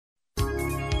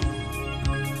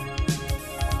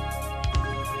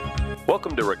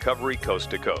Welcome to Recovery Coast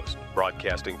to Coast,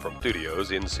 broadcasting from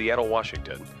studios in Seattle,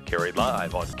 Washington, carried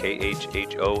live on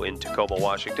KHHO in Tacoma,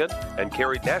 Washington, and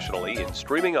carried nationally in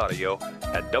streaming audio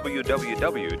at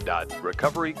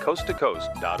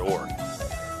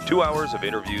www.recoverycoasttocoast.org. 2 hours of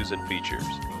interviews and features,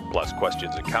 plus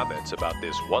questions and comments about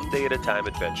this one-day-at-a-time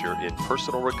adventure in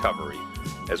personal recovery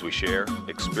as we share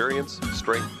experience,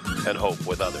 strength, and hope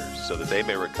with others so that they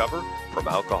may recover from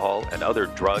alcohol and other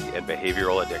drug and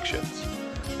behavioral addictions.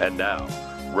 And now,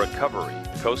 Recovery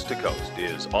Coast to Coast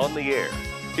is on the air.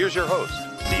 Here's your host,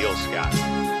 Neil Scott.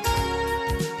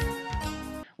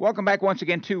 Welcome back once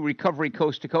again to Recovery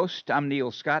Coast to Coast. I'm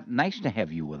Neil Scott. Nice to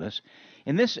have you with us.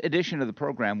 In this edition of the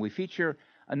program, we feature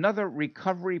another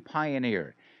recovery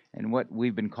pioneer and what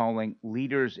we've been calling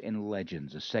Leaders and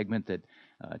Legends, a segment that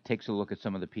takes a look at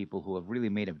some of the people who have really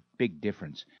made a big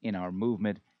difference in our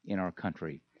movement, in our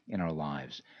country, in our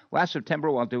lives. Last September,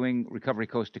 while doing Recovery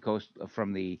Coast to Coast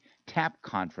from the TAP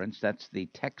conference, that's the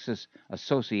Texas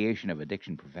Association of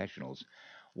Addiction Professionals,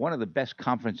 one of the best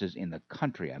conferences in the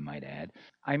country, I might add,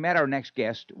 I met our next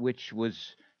guest, which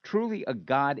was truly a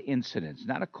God incidence,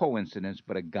 not a coincidence,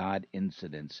 but a God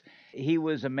incidence. He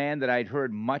was a man that I'd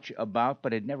heard much about,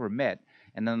 but had never met.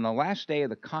 And on the last day of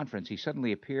the conference, he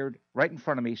suddenly appeared right in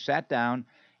front of me, sat down,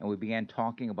 and we began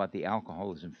talking about the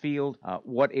alcoholism field,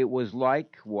 what it was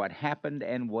like, what happened,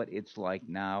 and what it's like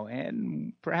now,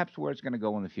 and perhaps where it's going to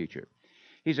go in the future.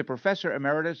 He's a professor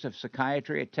emeritus of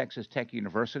psychiatry at Texas Tech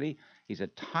University. He's a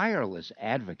tireless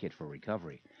advocate for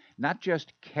recovery, not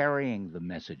just carrying the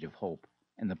message of hope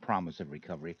and the promise of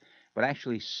recovery, but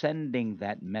actually sending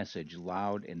that message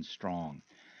loud and strong.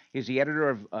 He's the editor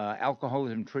of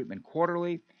Alcoholism Treatment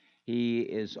Quarterly. He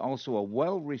is also a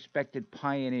well-respected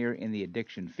pioneer in the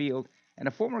addiction field and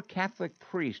a former Catholic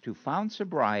priest who found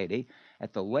sobriety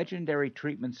at the legendary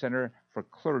treatment center for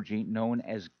clergy known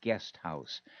as Guest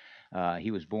House. He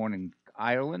was born in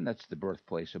Ireland. That's the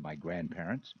birthplace of my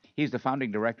grandparents. He's the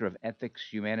founding director of Ethics,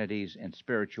 Humanities, and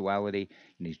Spirituality,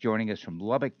 and he's joining us from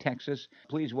Lubbock, Texas.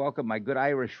 Please welcome my good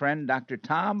Irish friend, Dr.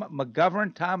 Tom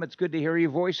McGovern. Tom, it's good to hear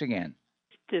your voice again.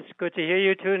 It's good to hear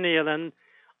you too, Neil, and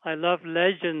I love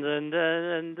legends and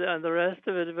the rest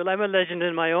of it. Well, I'm a legend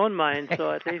in my own mind,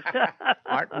 so at least.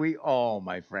 Aren't we all,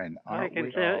 my friend? Aren't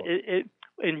we all?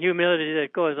 In humility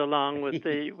that goes along with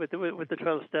the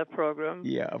 12-step program.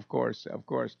 Yeah, of course.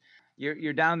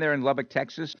 You're down there in Lubbock,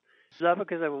 Texas.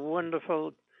 Lubbock is a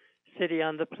wonderful city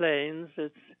on the plains.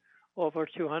 It's over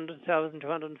 200,000,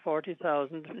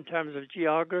 240,000 in terms of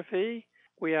geography.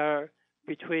 We are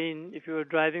between, if you were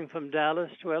driving from Dallas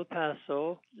to El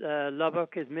Paso,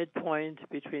 Lubbock is midpoint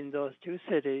between those two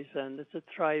cities, and it's a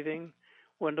thriving,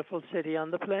 wonderful city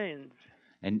on the plains.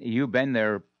 And you've been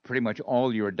there pretty much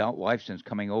all your adult life since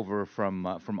coming over from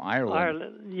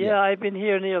Ireland. Yeah, I've been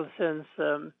here, Neil, since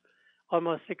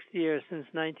almost 60 years, since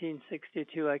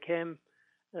 1962. I came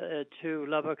to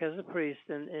Lubbock as a priest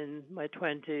in my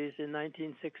 20s in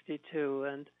 1962,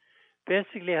 and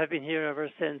basically I've been here ever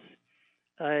since.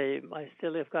 I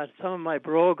still have got some of my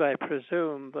brogue, I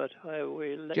presume, but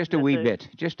just a wee bit.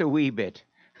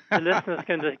 The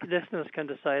listeners can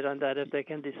decide on that if they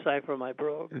can decipher my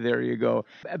brogue. There you go.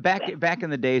 Back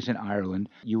in the days in Ireland,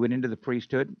 you went into the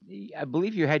priesthood. I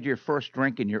believe you had your first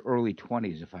drink in your early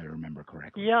 20s, if I remember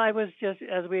correctly. Yeah, I was just,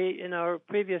 as we, in our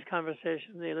previous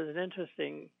conversation, Neil, it's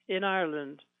interesting. In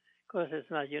Ireland, of course,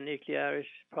 it's not uniquely Irish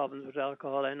problems with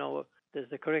alcohol. I know there's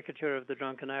the caricature of the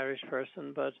drunken Irish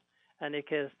person, but in any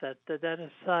case, that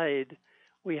aside,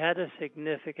 we had a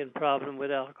significant problem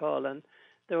with alcohol, and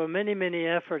there were many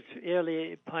efforts,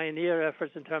 early pioneer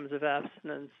efforts in terms of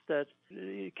abstinence that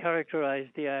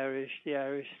characterized the Irish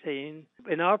scene.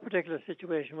 In our particular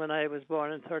situation, when I was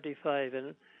born in 1935,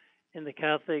 in the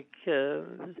Catholic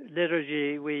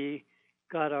liturgy, we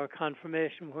got our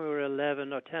confirmation when we were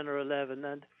 11 or 10 or 11,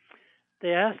 and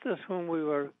they asked us when we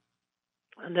were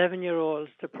 11-year-olds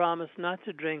to promise not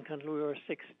to drink until we were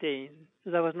 16.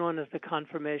 So that was known as the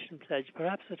confirmation pledge.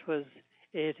 Perhaps it was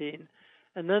 18.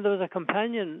 And then there was a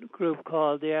companion group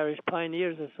called the Irish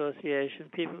Pioneers Association,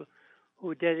 people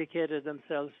who dedicated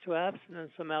themselves to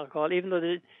abstinence from alcohol, even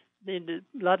though a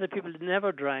lot of people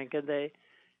never drank, and they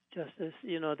just, as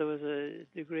there was a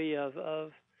degree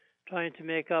of trying to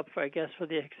make up for, I guess, for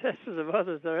the excesses of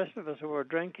others, the rest of us who were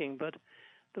drinking, but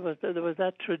there was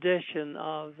that tradition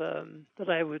of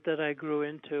that I grew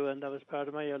into, and that was part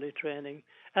of my early training.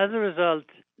 As a result,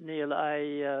 Neil,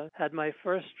 I had my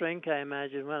first drink, I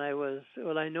imagine, when I was,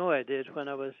 I know I did, when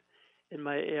I was in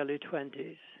my early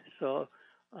 20s. So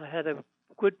I had a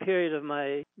good period of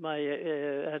my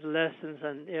adolescence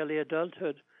and early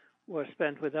adulthood were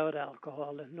spent without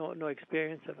alcohol and no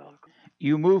experience of alcohol.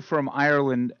 You moved from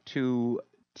Ireland to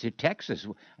Texas.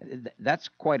 That's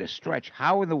quite a stretch.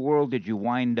 How in the world did you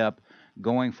wind up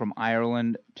going from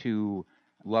Ireland to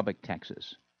Lubbock,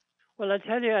 Texas? Well, I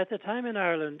tell you, at the time in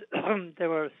Ireland, there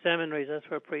were seminaries. That's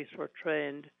where priests were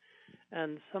trained.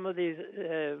 And some of these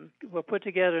were put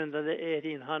together in the late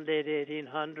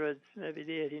 1800s, maybe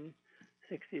the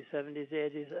 1860s, 70s,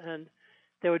 80s. And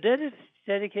they were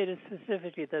dedicated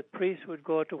specifically that priests would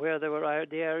go to where there were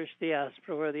the Irish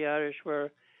diaspora, where the Irish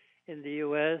were in the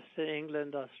U.S.,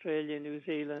 England, Australia, New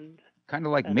Zealand. Kind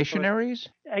of like missionaries?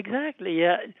 Exactly,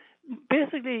 yeah.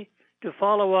 Basically, to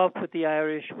follow up with the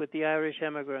Irish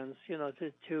immigrants,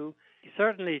 to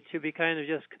certainly to be kind of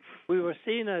just, we were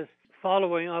seen as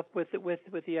following up with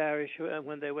the Irish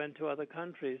when they went to other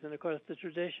countries. And of course, the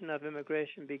tradition of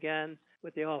immigration began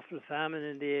with the awful famine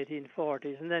in the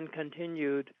 1840s, and then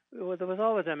continued. Well, there was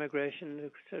always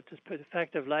immigration. It's a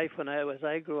fact of life when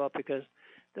I grew up, because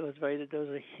there was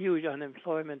a huge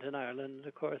unemployment in Ireland,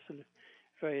 of course, and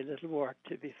very little work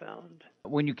to be found.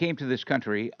 When you came to this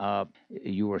country,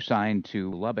 you were assigned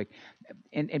to Lubbock.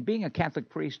 And being a Catholic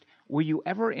priest, were you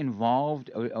ever involved,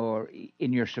 or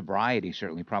in your sobriety,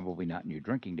 certainly probably not in your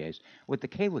drinking days, with the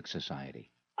Catholic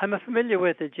Society? I'm familiar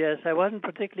with it, yes. I wasn't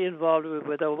particularly involved with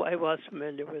it, though I was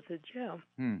familiar with it, yeah.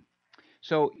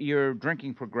 So your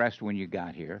drinking progressed when you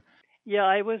got here.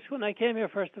 Yeah, when I came here,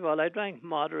 first of all, I drank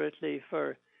moderately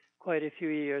for quite a few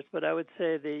years, but I would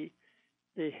say the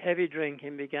heavy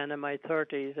drinking began in my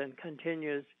 30s and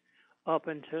continues up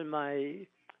until I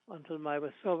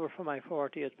was sober for my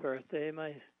 40th birthday.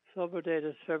 My sober date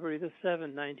is February the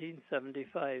 7th,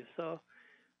 1975. So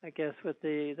I guess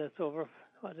that's over,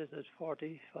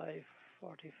 45?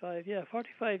 Yeah,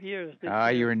 45 years.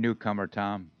 You're a newcomer,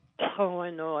 Tom. Oh,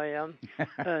 I know I am.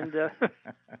 And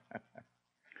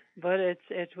but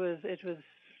it was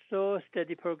slow,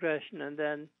 steady progression, and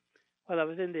then while I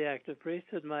was in the active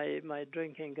priesthood, my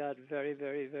drinking got very,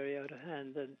 very, very out of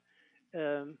hand, and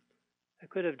I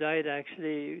could have died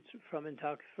actually from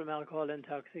alcohol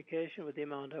intoxication with the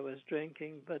amount I was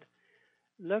drinking. But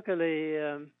luckily,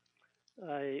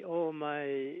 I owe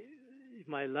my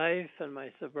life and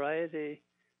my sobriety,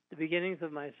 the beginnings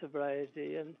of my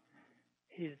sobriety, and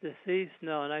he's deceased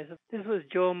now. And this was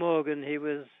Joe Morgan. He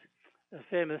was a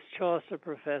famous Chaucer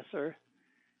professor,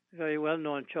 very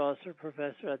well-known Chaucer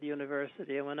professor at the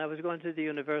university. And when I was going to the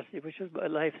university, which was a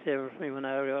lifesaver for me when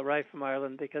I arrived from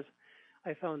Ireland, because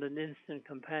I found an instant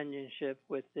companionship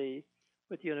with the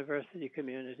university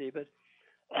community. But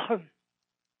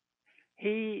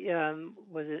he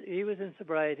was in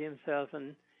sobriety himself,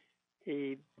 and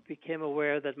he became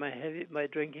aware that my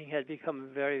drinking had become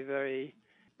very, very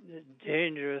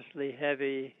dangerously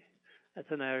heavy.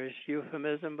 That's an Irish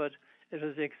euphemism, but it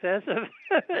was excessive.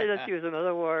 Let's use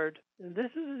another word. And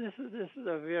this is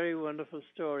a very wonderful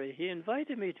story. He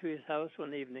invited me to his house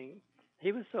one evening.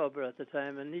 He was sober at the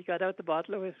time, and he got out the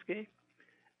bottle of whiskey,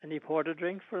 and he poured a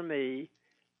drink for me,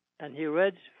 and he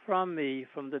read from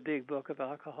the big book of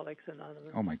Alcoholics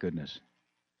Anonymous. Oh, my goodness.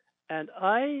 And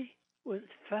I was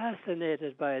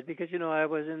fascinated by it because, I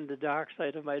was in the dark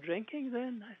side of my drinking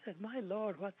then. I said, my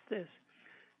Lord, what's this?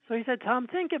 So he said, Tom,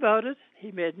 think about it.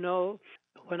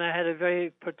 When I had a very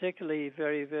particularly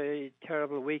very, very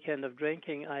terrible weekend of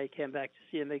drinking, I came back to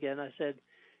see him again. I said,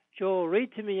 Joe,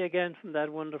 read to me again from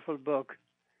that wonderful book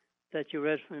that you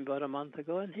read for me about a month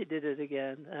ago. And he did it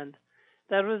again. And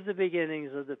that was the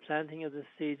beginnings of the planting of the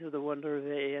seeds of the wonder of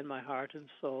AA in my heart and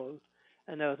soul.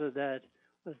 And out of that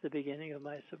was the beginning of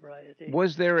my sobriety.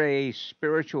 Was there a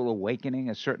spiritual awakening,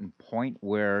 a certain point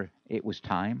where it was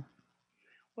time?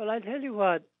 Well, I tell you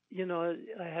what,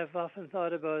 I have often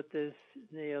thought about this,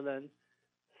 Neil, and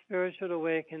spiritual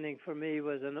awakening for me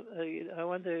was, I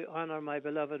want to honor my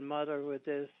beloved mother with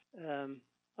this.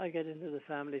 I get into the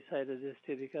family side of this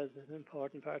too because it's an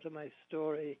important part of my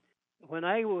story. When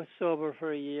I was sober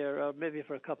for a year, or maybe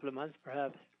for a couple of months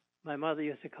perhaps, my mother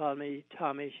used to call me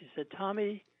Tommy. She said,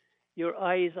 Tommy, your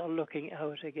eyes are looking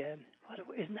out again.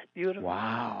 Isn't that beautiful?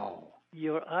 Wow.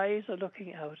 Your eyes are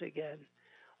looking out again.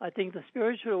 I think the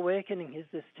spiritual awakening is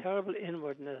this terrible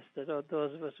inwardness that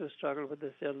those of us who struggle with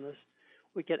this illness,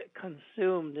 we get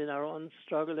consumed in our own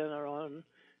struggle, in our own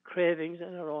cravings,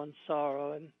 in our own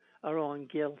sorrow, and our own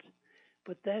guilt.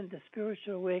 But then the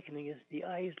spiritual awakening is the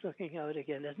eyes looking out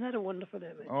again. Isn't that a wonderful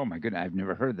image? Oh, my goodness. I've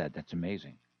never heard that. That's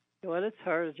amazing. Well, it's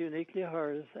hers, uniquely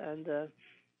hers. And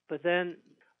but then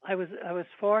I was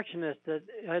fortunate that,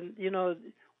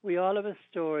 we all have a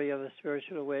story of a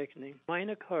spiritual awakening.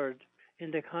 Mine occurred in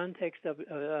the context of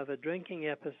a drinking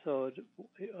episode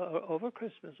over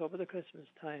the Christmas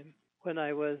time, when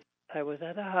I was I was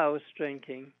at a house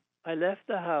drinking. I left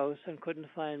the house and couldn't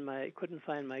find my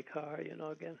car.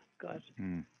 Again,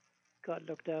 God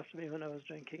looked after me when I was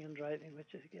drinking and driving,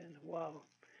 which is again, wow.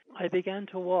 I began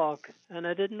to walk, and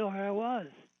I didn't know where I was.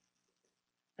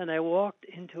 And I walked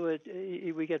into it.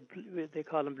 They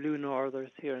call them blue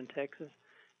northers here in Texas.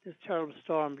 This terrible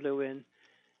storm blew in,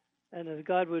 and as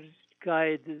God would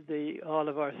guide all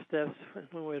of our steps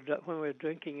when we're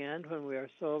drinking and when we are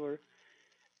sober,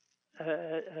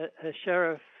 a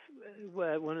sheriff,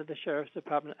 one of the sheriff's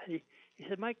department, he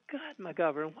said, "My God,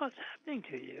 McGovern, what's happening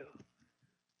to you?"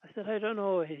 I said, "I don't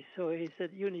know." So he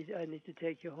said, "I need to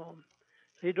take you home."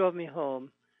 So he drove me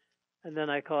home. And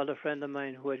then I called a friend of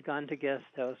mine who had gone to guest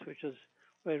house, which was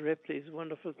Ray Ripley's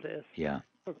wonderful place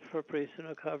for priests in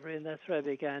recovery, and that's where I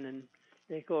began in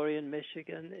Lake Orion,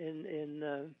 Michigan.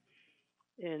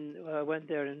 I went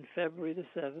there in February the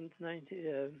 7th,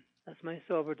 that's my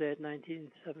sober date,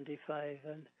 1975,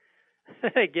 and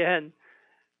again,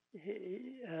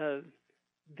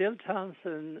 Bill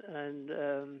Thompson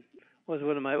was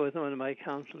one of my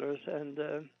counselors, and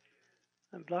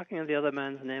I'm blocking on the other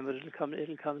man's name, but it'll come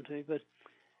to me. But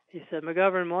he said,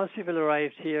 "McGovern, most people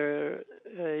arrived here,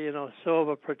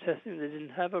 sober, protesting they didn't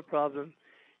have a problem."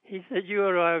 He said, "You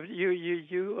arrived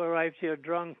here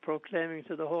drunk, proclaiming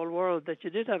to the whole world that you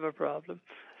did have a problem."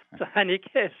 So any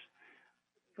case,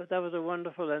 but that was a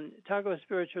wonderful, and talk about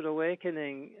spiritual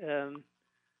awakening,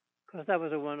 because that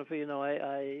was a wonderful.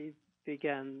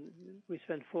 We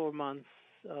spent 4 months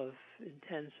of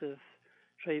intensive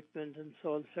treatment and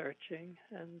soul searching,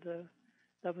 and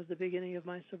that was the beginning of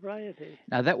my sobriety.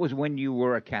 Now, that was when you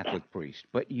were a Catholic priest,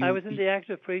 but I was in the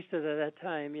active priesthood at that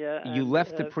time, yeah. You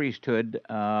left the priesthood.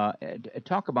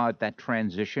 Talk about that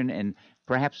transition and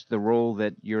perhaps the role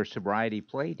that your sobriety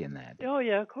played in that. Oh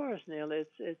yeah, of course, Neil. This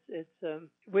is the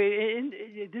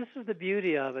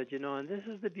beauty of it, and this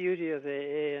is the beauty of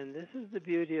AA, and this is the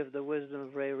beauty of the wisdom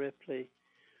of Ray Ripley.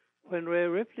 When Ray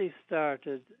Ripley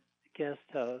started Guest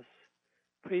House,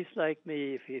 priests like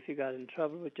me, if you got in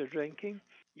trouble with your drinking,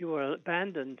 you were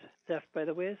abandoned, left by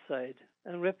the wayside.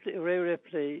 And Ray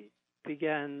Ripley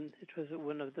began, it was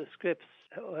one of the scripts,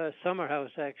 summer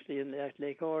house actually at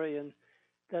Lake Orion.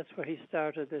 That's where he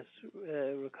started this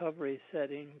recovery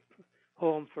setting,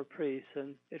 home for priests.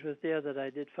 And it was there that I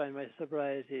did find my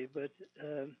sobriety. But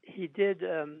he did,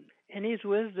 in his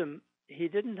wisdom, he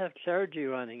didn't have clergy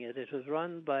running it. It was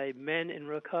run by men in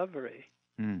recovery.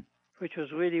 Which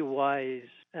was really wise.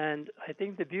 And I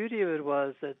think the beauty of it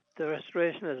was that the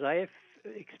restoration, as I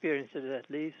experienced it at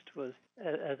least, was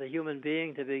as a human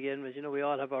being to begin with. We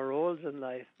all have our roles in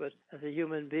life, but as a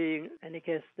human being, and I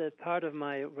guess that part of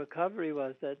my recovery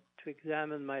was that to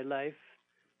examine my life,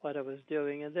 what I was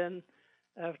doing. And then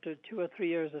after 2 or 3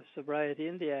 years of sobriety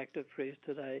in the active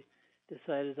priesthood, I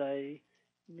decided I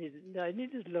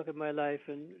needed to look at my life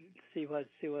and see what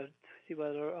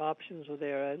other options were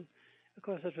there. And of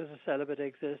course, it was a celibate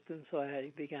existence, so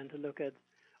I began to look at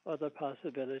other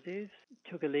possibilities.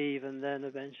 Took a leave, and then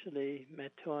eventually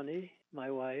met Tony, my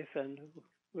wife, and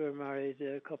we were married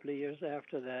a couple of years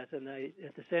after that. And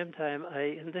at the same time,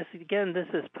 this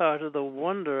is part of the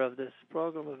wonder of this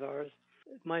program of ours.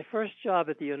 My first job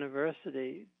at the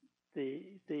university,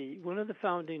 one of the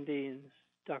founding deans,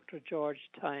 Dr.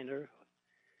 George Tyner,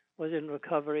 was in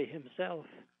recovery himself.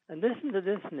 And listen to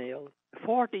this, Neil.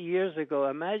 40 years ago,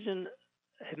 imagine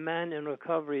a man in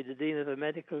recovery, the dean of a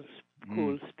medical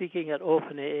school, speaking at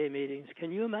open AA meetings.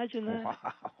 Can you imagine that? Wow,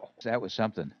 that was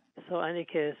something. So, in any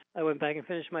case, I went back and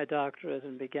finished my doctorate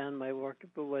and began my work,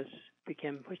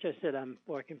 which I said I'm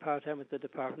working part-time with the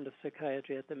Department of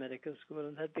Psychiatry at the medical school,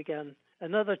 and that began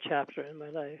another chapter in my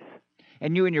life.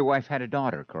 And you and your wife had a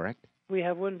daughter, correct? We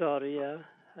have one daughter, yeah.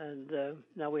 And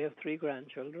now we have 3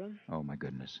 grandchildren. Oh, my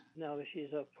goodness. Now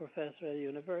she's a professor at a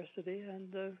university.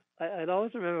 And I'll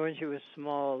always remember when she was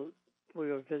small,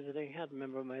 we were visiting. I can't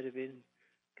remember, might have been,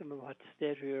 I can't remember what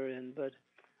state we were in, but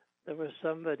there was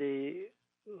somebody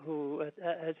who, at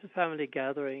a family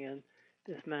gathering, and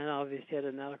this man obviously had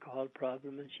an alcohol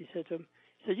problem. And she said to him,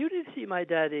 "You didn't see my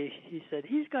daddy?" He said,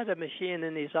 "He's got a machine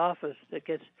in his office that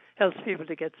helps people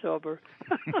to get sober."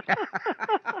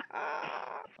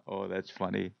 Oh, that's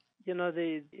funny.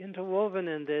 The interwoven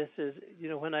in this is,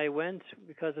 when I went,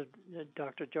 because of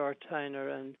Dr. George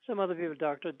Tyner and some other people,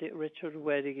 Dr. Richard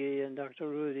Weddige and Dr.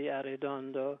 Rudy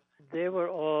Arredondo, they were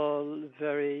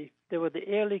the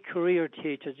early career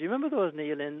teachers. You remember those,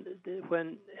 Neil,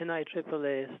 when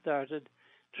NIAAA started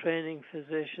training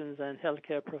physicians and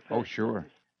healthcare professionals? Oh, sure.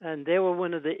 And they were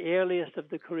one of the earliest of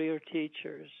the career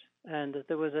teachers. And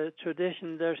there was a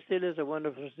tradition, there still is a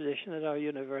wonderful tradition at our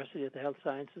university, at the Health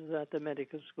Sciences, at the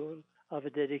medical school, of a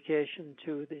dedication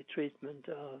to the treatment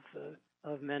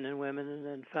of men and women and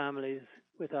then families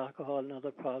with alcohol and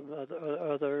other problems,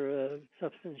 other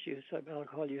substance use,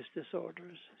 alcohol use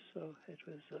disorders. So it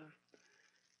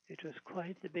was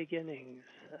quite the beginnings.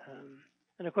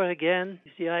 And of course, again,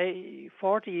 you see,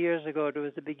 40 years ago, there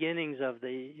was the beginnings of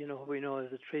the, what we know as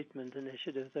the treatment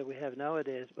initiatives that we have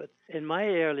nowadays. But in my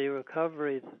early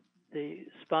recovery, the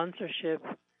sponsorship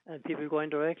and people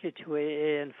going directly to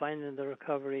AA and finding the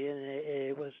recovery in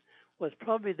AA was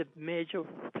probably the major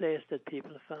place that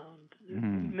people found,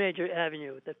 major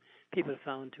avenue that people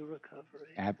found to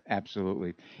recovery.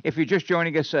 Absolutely. If you're just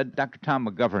joining us, Dr. Tom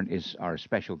McGovern is our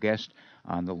special guest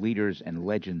on the Leaders and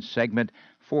Legends segment,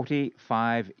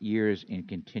 45 years in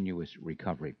continuous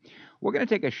recovery. We're going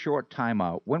to take a short time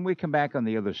out. When we come back on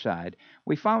the other side,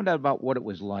 we found out about what it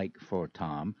was like for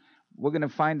Tom. We're going to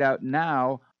find out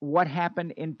now what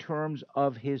happened in terms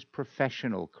of his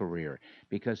professional career,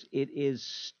 because it is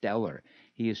stellar.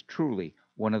 He is truly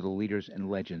one of the leaders and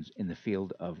legends in the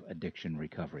field of addiction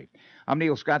recovery. I'm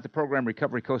Neil Scott, the program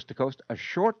Recovery Coast to Coast. A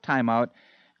short time out.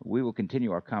 We will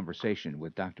continue our conversation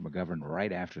with Dr. McGovern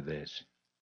right after this.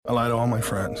 I lie to all my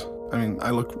friends.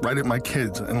 I look right at my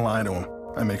kids and lie to them.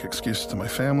 I make excuses to my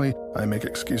family. I make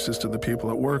excuses to the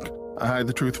people at work. I hide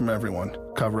the truth from everyone.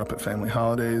 Cover up at family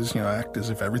holidays, act as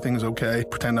if everything's okay,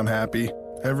 pretend I'm happy.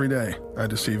 Every day, I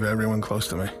deceive everyone close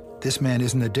to me. This man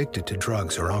isn't addicted to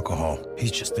drugs or alcohol.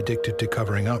 He's just addicted to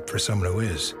covering up for someone who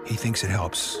is. He thinks it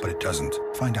helps, but it doesn't.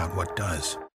 Find out what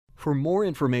does. For more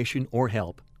information or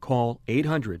help, call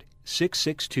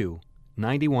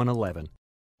 800-662-9111.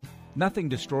 Nothing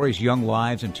destroys young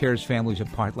lives and tears families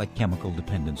apart like chemical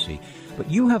dependency.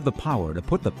 But you have the power to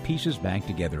put the pieces back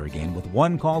together again with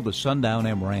one call to Sundown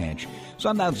M Ranch.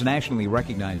 Sundown's nationally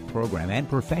recognized program and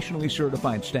professionally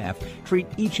certified staff treat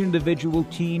each individual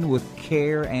teen with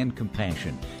care and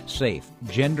compassion. Safe,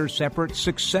 gender-separate,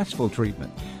 successful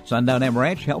treatment. Sundown M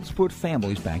Ranch helps put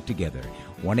families back together.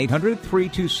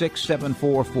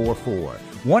 1-800-326-7444.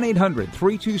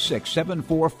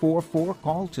 1-800-326-7444.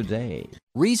 Call today.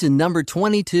 Reason number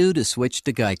 22 to switch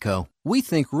to Geico. We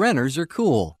think renters are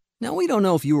cool. Now, we don't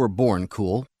know if you were born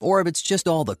cool or if it's just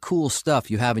all the cool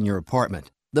stuff you have in your apartment.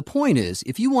 The point is,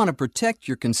 if you want to protect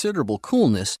your considerable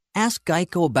coolness, ask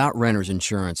Geico about renter's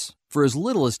insurance. For as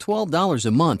little as $12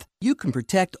 a month, you can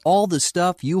protect all the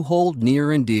stuff you hold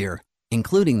near and dear,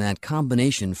 including that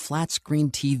combination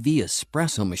flat-screen TV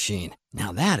espresso machine.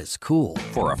 Now that is cool.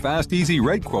 For a fast, easy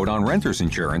rate quote on renter's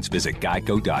insurance, visit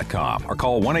geico.com or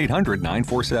call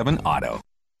 1-800-947-AUTO.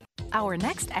 Our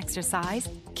next exercise,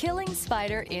 killing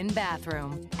spider in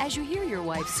bathroom. As you hear your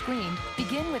wife scream,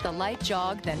 begin with a light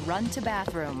jog, then run to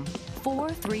bathroom. 4,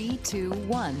 3, 2,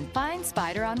 1. Find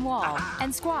spider on wall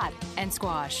and squat and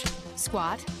squash.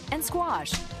 Squat and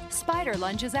squash. Spider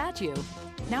lunges at you.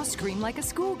 Now scream like a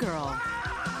schoolgirl.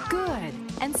 Good.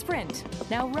 And sprint.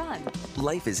 Now run.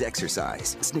 Life is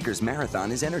exercise. Snickers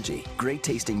Marathon is energy. Great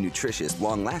tasting, nutritious,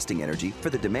 long-lasting energy for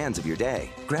the demands of your day.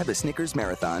 Grab a Snickers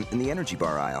Marathon in the energy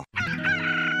bar aisle.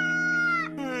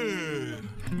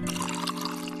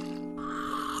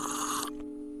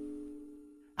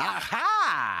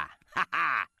 Aha!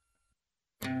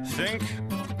 Think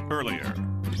earlier.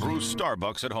 Brew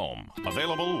Starbucks at home.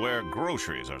 Available where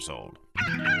groceries are sold.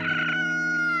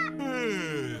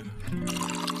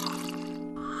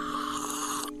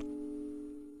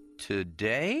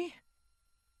 Today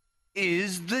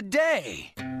is the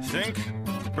day. Think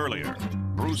earlier.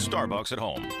 Brew Starbucks at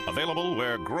home. Available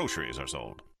where groceries are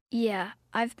sold. Yeah,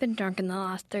 I've been drunk in the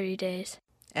last 30 days.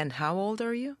 And how old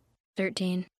are you?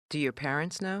 13. Do your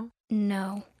parents know?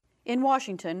 No. In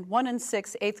Washington, 1 in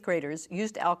 6 8th graders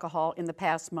used alcohol in the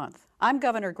past month. I'm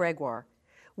Governor Gregoire.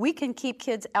 We can keep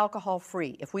kids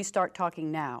alcohol-free if we start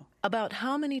talking now. About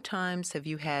how many times have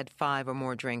you had 5 or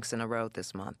more drinks in a row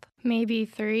this month? Maybe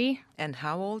 3. And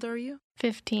how old are you?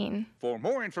 15. For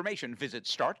more information, visit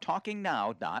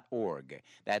starttalkingnow.org.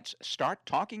 That's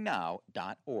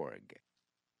starttalkingnow.org.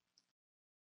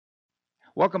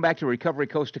 Welcome back to Recovery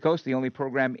Coast to Coast, the only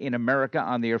program in America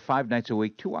on the air 5 nights a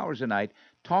week, 2 hours a night,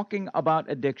 talking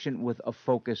about addiction with a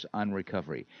focus on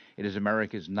recovery. It is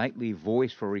America's nightly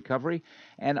voice for recovery,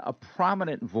 and a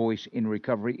prominent voice in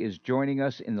recovery is joining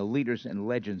us in the Leaders and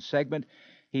Legends segment.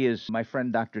 He is my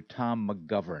friend Dr. Tom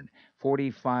McGovern,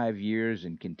 45 years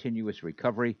in continuous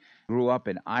recovery, grew up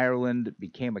in Ireland,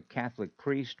 became a Catholic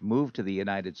priest, moved to the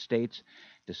United States,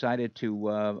 decided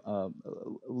to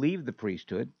leave the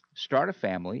priesthood, start a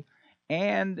family,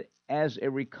 and as a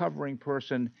recovering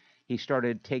person, he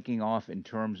started taking off in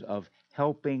terms of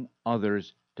helping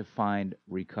others to find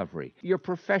recovery. Your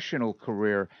professional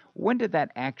career, when did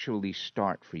that actually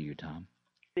start for you, Tom?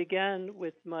 Began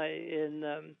with I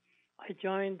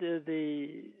joined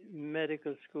the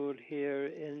medical school here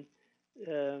in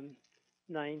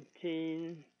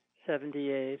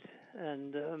 1978,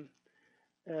 and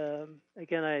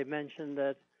again I mentioned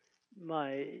that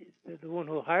the one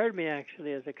who hired me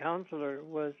actually as a counselor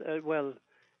was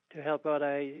to help out.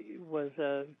 I was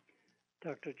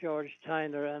Dr. George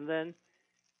Tyner, and then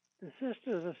the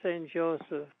Sisters of St.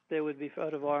 Joseph. They would be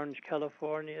out of Orange,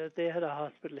 California. They had a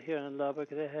hospital here in Lubbock.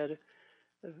 They had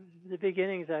the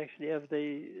beginnings actually of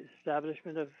the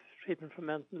establishment of treatment for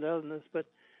mental illness, but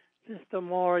Sister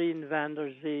Maureen van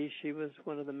der Zee, she was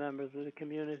one of the members of the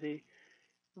community.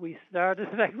 We started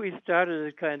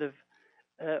it kind of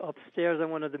upstairs on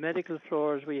one of the medical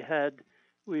floors. We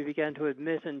began to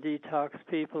admit and detox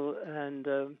people,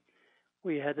 and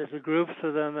we had little groups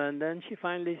of them. And then she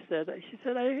finally said, I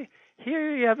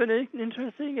hear you have an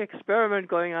interesting experiment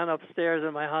going on upstairs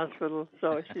in my hospital.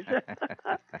 So she said,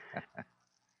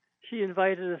 she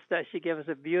invited us. She gave us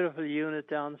a beautiful unit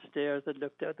downstairs that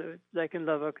looked out like in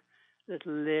Lubbock,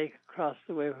 little lake across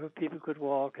the way where people could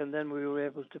walk. And then we were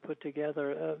able to put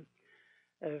together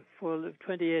a full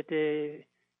 28-day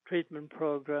treatment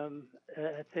program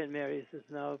at St. Mary's. Is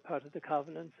now part of the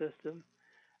Covenant system,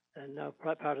 and now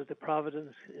part of the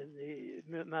Providence, in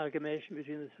the amalgamation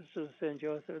between the Sisters of St.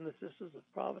 Joseph and the Sisters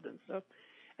of Providence. So, in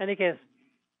any case,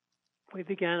 we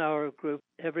began our group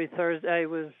every Thursday.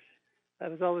 I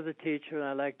was always a teacher, and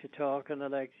I liked to talk, and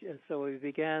so we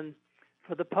began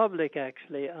for the public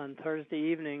actually on Thursday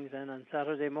evenings and on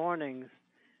Saturday mornings.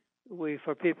 There were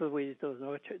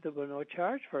no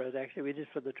charge for it actually. We did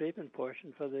for the treatment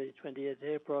portion for the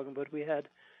 28-day program, but we had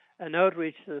an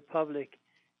outreach to the public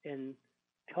in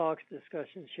talks,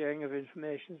 discussions, sharing of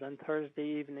information on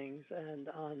Thursday evenings and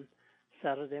on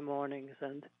Saturday mornings.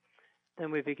 And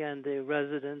then we began the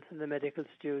residents and the medical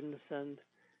students, and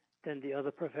then the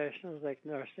other professionals like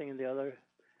nursing and the other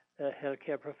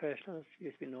healthcare professionals,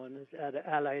 used to be known as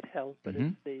allied health, but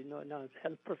now it's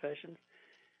health professions,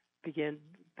 began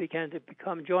to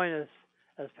join us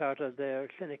as part of their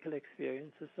clinical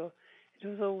experiences. So it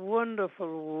was a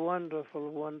wonderful,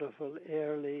 wonderful, wonderful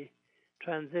early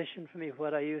transition for me.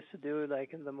 What I used to do,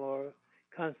 like in the more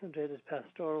concentrated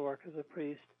pastoral work as a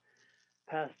priest,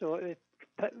 it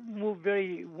moved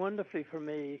very wonderfully for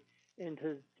me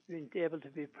into being able to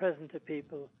be present to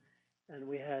people. And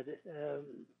we had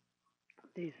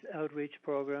these outreach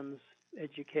programs,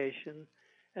 education,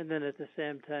 and then at the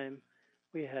same time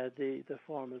we had the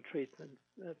formal treatment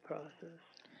process.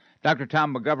 Dr.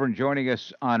 Tom McGovern joining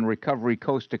us on Recovery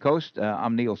Coast to Coast.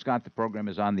 I'm Neil Scott. The program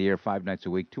is on the air 5 nights a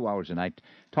week, 2 hours a night,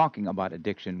 talking about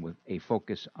addiction with a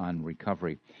focus on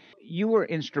recovery. You were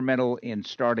instrumental in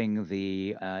starting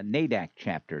the NADAC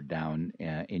chapter down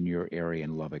in your area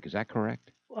in Lubbock. Is that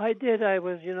correct? I did. I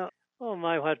was, oh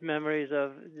my, what memories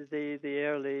of the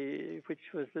early,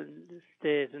 which was the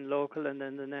state and local and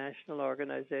then the national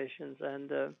organizations.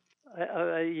 And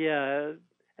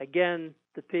again,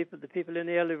 the people in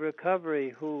early recovery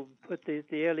who put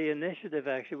the early initiative,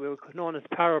 actually, we were known as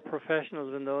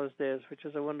paraprofessionals in those days, which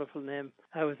is a wonderful name.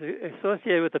 I was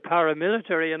associated with the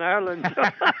paramilitary in Ireland.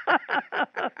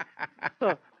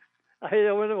 So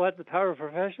I wonder what the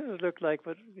paraprofessionals looked like,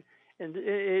 but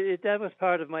that was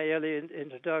part of my early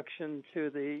introduction to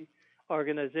the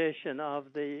organization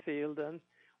of the field. And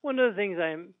one of the things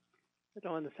I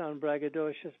don't want to sound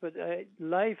braggadocious, but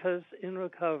life has, in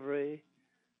recovery,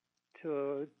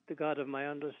 to the God of my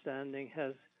understanding,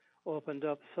 has opened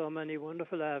up so many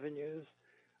wonderful avenues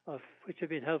of which have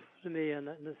been helpful to me and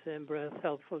in the same breath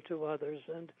helpful to others.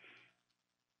 And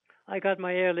I got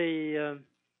my early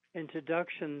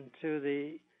introduction to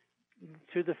the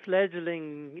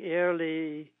fledgling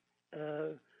early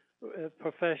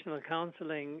professional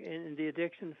counseling in the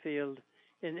addiction field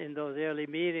in those early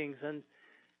meetings. And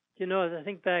as I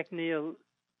think back, Neil,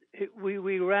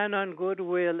 we ran on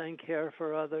goodwill and care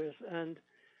for others, and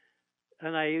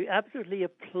I absolutely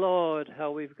applaud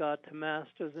how we've got to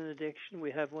masters in addiction.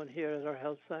 We have one here at our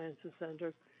Health Sciences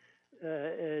Center,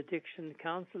 addiction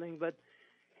counseling, but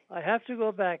I have to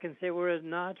go back and say, were it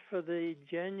not for the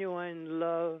genuine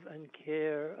love and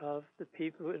care of the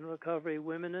people in recovery,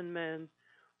 women and men,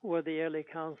 who were the early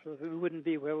counselors, we wouldn't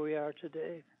be where we are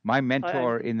today. My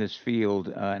mentor in this field,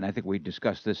 and I think we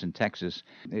discussed this in Texas,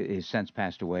 has since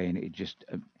passed away, and it just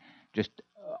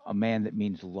a man that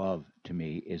means love to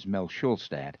me is Mel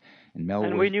Schulstad.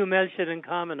 And we knew Mel shit in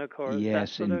common, of course.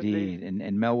 Yes, absolutely. Indeed.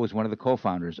 And Mel was one of the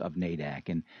co-founders of NADAC,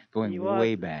 and going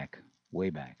way back.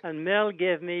 And Mel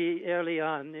gave me early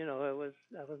on, I was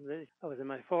in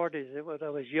my 40s. I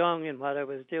was young in what I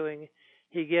was doing.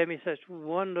 he gave me such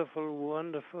wonderful,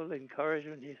 wonderful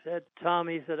encouragement. He said, Tom,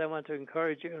 he said, I want to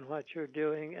encourage you in what you're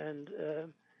doing, and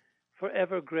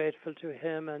forever grateful to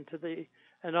him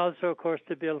and also, of course,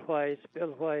 to Bill White. Bill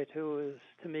White, who is,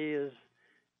 to me, is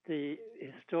the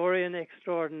historian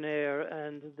extraordinaire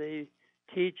and the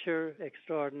teacher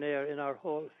extraordinaire in our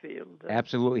whole field.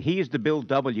 Absolutely. He is the Bill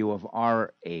W. of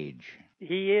our age.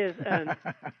 He is, and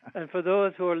and for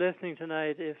those who are listening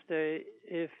tonight,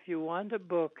 if you want a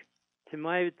book,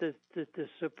 the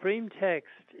supreme text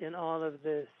in all of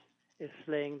this is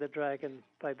Slaying the Dragon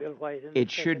by Bill White. It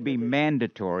should be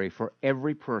mandatory for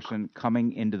every person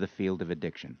coming into the field of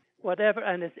addiction. Whatever,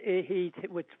 and he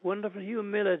with wonderful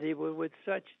humility, with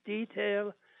such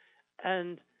detail,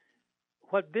 and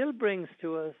what Bill brings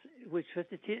to us, which is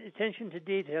attention to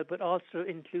detail, but also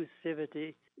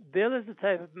inclusivity. Bill is the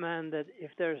type of man that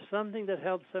if there's something that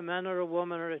helps a man or a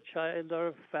woman or a child or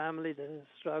a family that is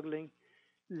struggling,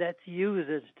 let's use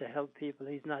it to help people.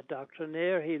 He's not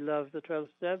doctrinaire. He loves the 12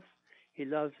 steps. He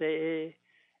loves AA.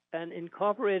 And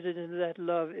incorporated into that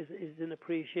love is an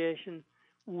appreciation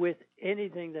with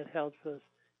anything that helps us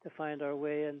to find our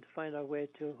way and to find our way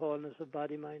to wholeness of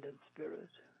body, mind, and spirit.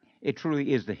 It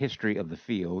truly is the history of the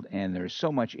field, and there's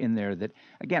so much in there that,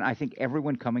 again, I think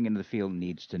everyone coming into the field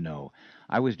needs to know.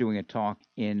 I was doing a talk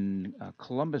in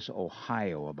Columbus,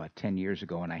 Ohio about 10 years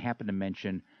ago, and I happened to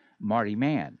mention Marty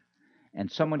Mann.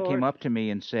 And someone came up to me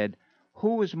and said,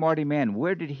 who is Marty Mann?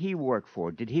 Where did he work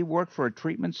for? Did he work for a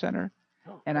treatment center?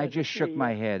 And I just shook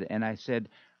my head, and I said,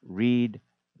 read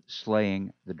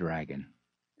Slaying the Dragon.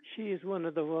 She is one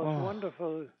of the most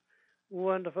wonderful,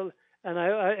 wonderful. And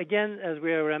I again, as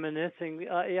we are reminiscing,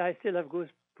 I still have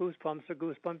goosebumps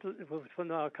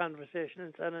from our conversation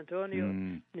in San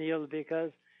Antonio, Neil,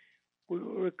 because we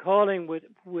were recalling with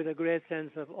a great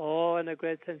sense of awe and a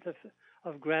great sense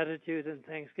of gratitude and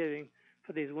thanksgiving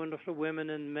for these wonderful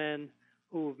women and men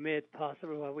who've made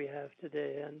possible what we have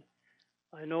today. And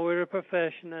I know we're a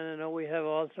profession, and I know we have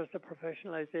all sorts of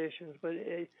professionalizations, but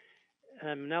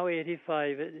I'm now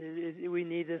 85. We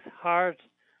need this heart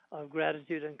of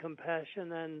gratitude and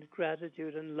compassion and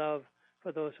gratitude and love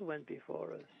for those who went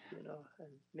before us, and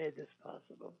made this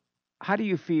possible. How do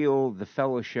you feel the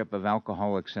Fellowship of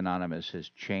Alcoholics Anonymous has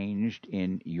changed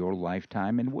in your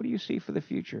lifetime, and what do you see for the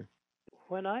future?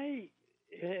 When I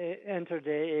entered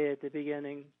AA at the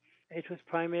beginning, it was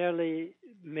primarily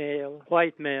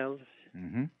white males,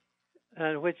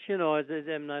 and which,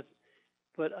 I'm not,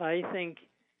 but I think,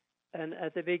 and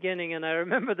at the beginning, and I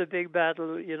remember the big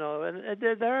battle, and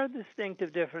there are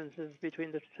distinctive differences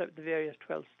between the various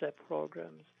 12-step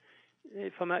programs.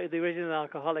 From the original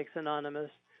Alcoholics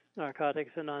Anonymous,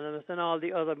 Narcotics Anonymous, and all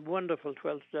the other wonderful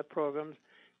 12-step programs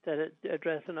that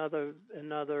address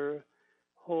another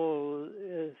whole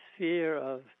sphere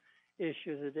of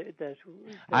issues that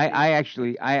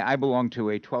I belong to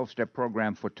a 12-step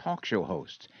program for talk show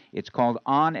hosts. It's called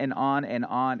On and On and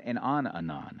On and On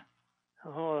Anon.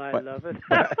 Oh, I love it.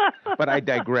 but I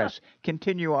digress.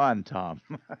 Continue on, Tom.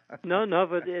 No,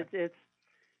 but it's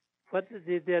what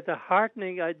the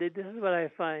heartening. This is what I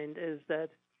find is that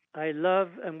I love,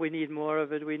 and we need more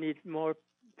of it. We need more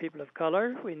people of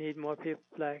color. We need more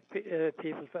black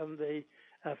people from the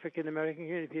African American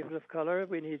community, people of color.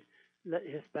 We need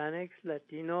Hispanics,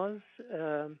 Latinos,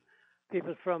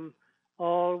 people from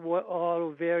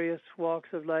all various walks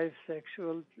of life,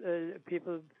 sexual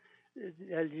people,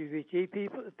 LGBT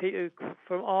people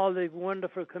from all the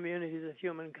wonderful communities of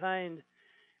humankind.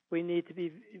 We need to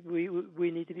be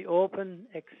open,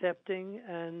 accepting,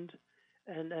 and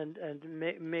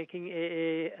making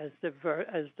AA as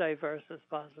diverse as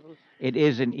possible. It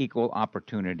is an equal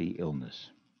opportunity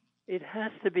illness. It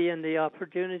has to be in the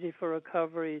opportunity for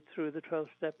recovery through the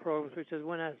 12-step programs, which is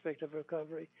one aspect of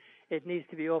recovery. It needs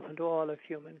to be open to all of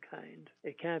humankind.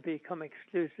 It can't become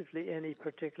exclusively any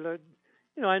particular,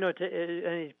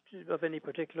 any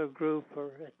particular group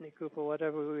or ethnic group or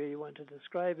whatever way you want to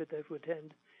describe it, that would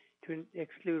tend to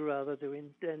exclude rather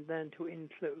than to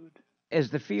include. As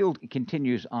the field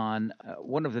continues on,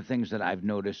 one of the things that I've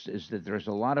noticed is that there's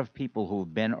a lot of people who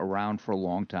have been around for a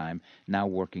long time now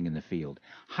working in the field.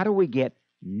 How do we get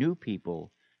new people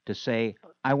to say,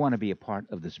 I want to be a part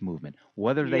of this movement,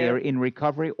 whether they are in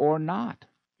recovery or not?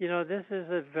 This is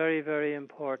a very, very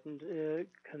important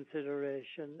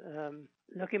consideration.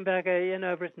 Looking back,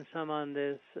 I've written some on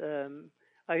this.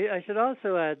 I should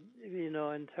also add,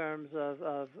 in terms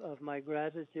of my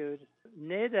gratitude,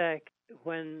 NADAC,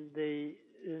 when the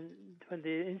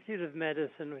Institute of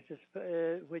Medicine, which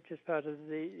is part of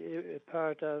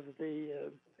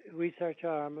the research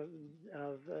arm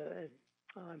of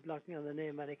I'm blocking on the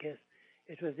name, in any case,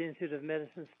 It was the Institute of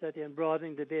Medicine study on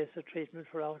broadening the base of treatment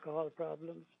for alcohol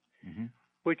problems, Mm-hmm.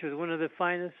 which was one of the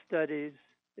finest studies.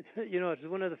 It's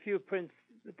one of the few prints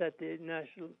that the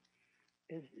National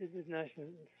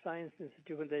Science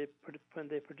Institute, when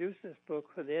they produced this book,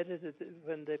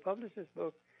 when they published this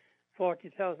book,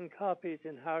 40,000 copies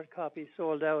in hard copy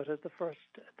sold out at the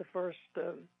first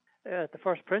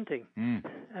printing. Mm.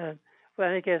 Well,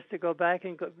 I guess to go back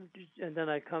and then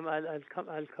I'll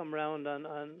come round on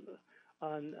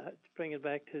to bring it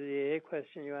back to the AA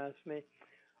question you asked me.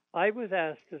 I was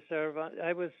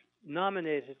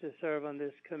nominated to serve on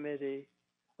this committee,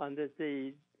 on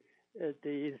the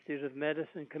Institute of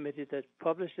Medicine committee that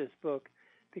published this book,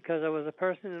 because I was a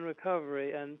person in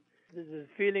recovery, and the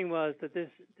feeling was that the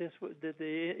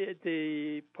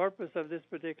purpose of this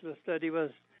particular study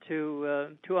was to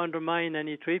undermine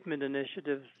any treatment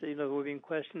initiatives, were being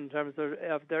questioned in terms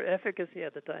of their efficacy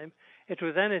at the time. It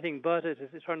was anything but it.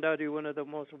 It turned out to be one of the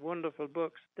most wonderful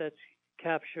books that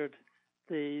captured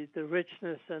the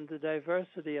richness and the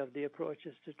diversity of the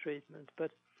approaches to treatment.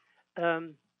 But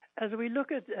as we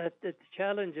look at the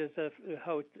challenges of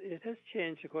how it has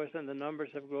changed, of course, and the numbers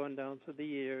have grown down through the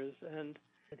years, and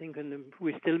I think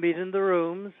we still meet in the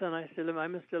rooms, and I'm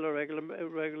still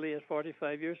regularly at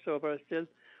 45 years sober. I still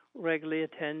regularly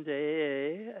attend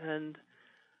AA, and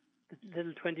the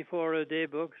little 24-a-day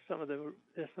book. Some of the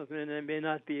listeners may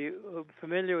not be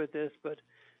familiar with this, but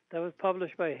that was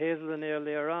published by Hazelden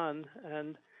earlier on,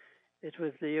 and it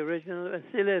was the original, and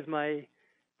still is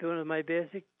one of my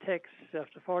basic texts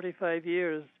after 45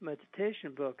 years,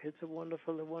 meditation book. It's a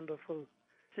wonderful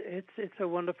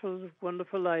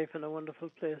life and a wonderful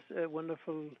place, a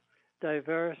wonderful,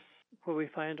 diverse, where we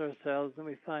find ourselves and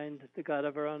we find the God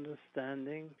of our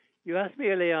understanding. You asked me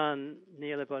early on,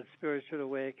 Neil, about spiritual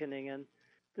awakening, and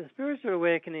the spiritual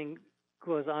awakening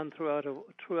goes on throughout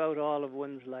all of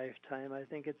one's lifetime. I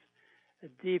think it's a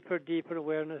deeper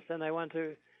awareness, and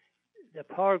the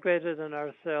power greater than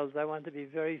ourselves. I want to be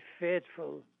very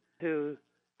faithful to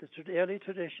the early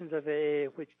traditions of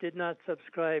AA, which did not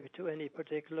subscribe to any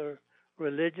particular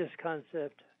religious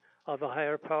concept of a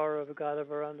higher power, of a God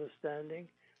of our understanding,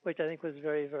 which I think was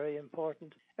very, very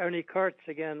important. Ernie Kurtz,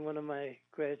 again, one of my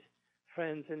great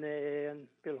friends in AA, and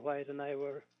Bill White and I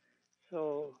were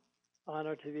so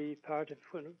honored to be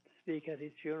speak at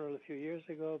his funeral a few years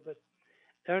ago. But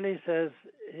Ernie says,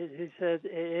 he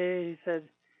said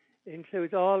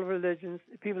includes all religions,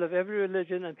 people of every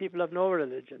religion and people of no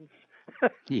religions.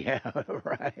 Yeah,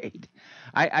 right.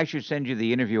 I should send you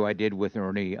the interview I did with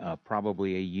Ernie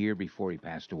probably a year before he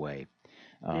passed away.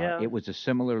 It was a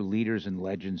similar Leaders and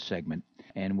Legends segment,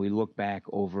 and we look back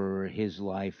over his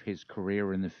life, his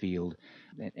career in the field,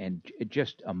 and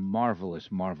just a marvelous,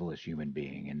 marvelous human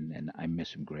being, and I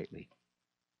miss him greatly.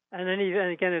 And then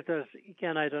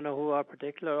again, I don't know who our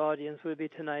particular audience will be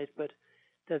tonight, but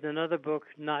there's another book,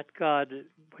 Not God,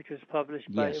 which was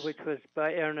published by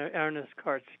Ernest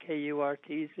Kurtz, Kurtz.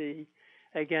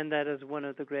 Again, that is one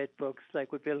of the great books,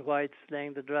 like with Bill White's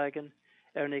Slaying the Dragon.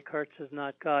 Ernie Kurtz is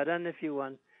Not God. And if you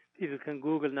want, people can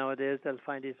Google nowadays, they'll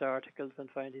find his articles and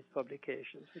find his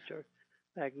publications, which are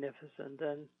magnificent.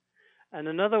 And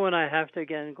another one I have to,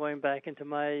 again, going back into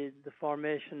the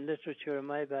formation literature and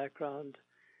my background,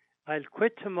 I'll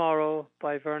Quit Tomorrow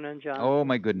by Vernon Johnson. Oh,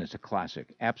 my goodness, a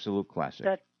classic, absolute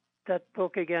classic. That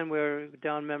book, again, we're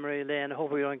down memory lane. I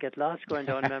hope we don't get lost going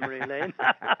down memory lane.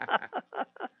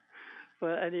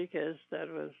 But in any case, that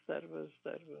was.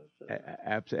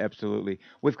 Absolutely.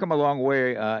 We've come a long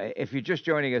way. If you're just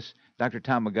joining us, Dr.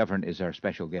 Tom McGovern is our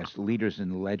special guest, Leaders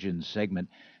and Legends segment,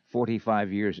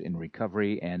 45 years in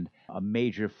recovery and a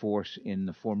major force in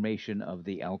the formation of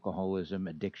the alcoholism,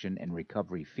 addiction, and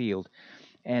recovery field.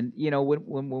 And,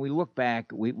 when we look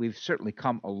back, we've certainly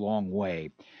come a long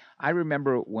way. I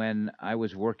remember when I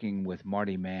was working with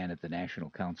Marty Mann at the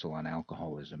National Council on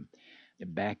Alcoholism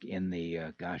back in the,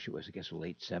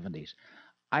 late 70s.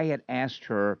 I had asked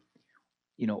her,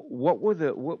 what were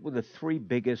the three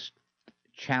biggest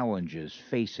challenges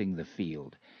facing the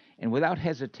field? And without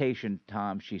hesitation,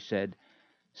 Tom, she said,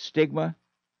 stigma,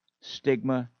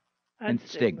 and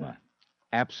stigma.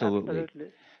 Absolutely.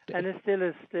 And it still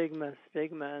is stigma.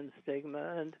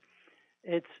 And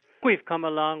we've come a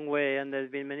long way, and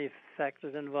there's been many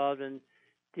factors involved in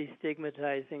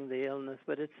destigmatizing the illness,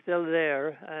 but it's still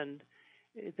there. And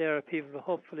there are people,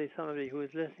 hopefully somebody who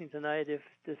is listening tonight, if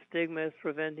the stigma is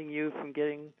preventing you from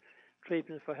getting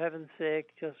treatment, for heaven's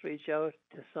sake, just reach out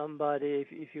to somebody.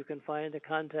 If you can find a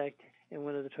contact in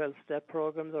one of the 12-step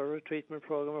programs or a treatment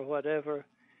program or whatever,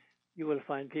 you will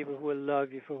find people who will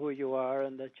love you for who you are,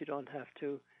 and that you don't have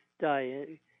to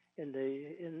die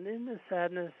in the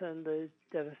sadness and the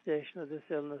devastation of this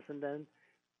illness, and then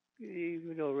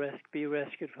be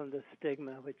rescued from the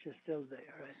stigma, which is still there,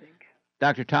 I think.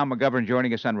 Dr. Tom McGovern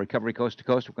joining us on Recovery Coast to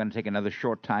Coast. We're going to take another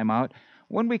short time out.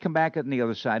 When we come back on the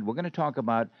other side, we're going to talk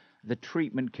about the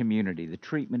treatment community, the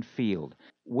treatment field.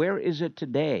 Where is it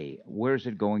today? Where is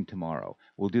it going tomorrow?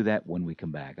 We'll do that when we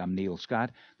come back. I'm Neil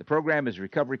Scott. The program is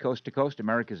Recovery Coast to Coast,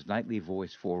 America's nightly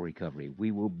voice for recovery.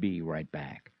 We will be right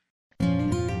back.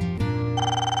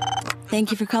 Thank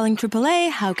you for calling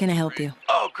AAA. How can I help you?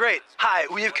 Oh, great. Hi,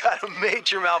 we've got a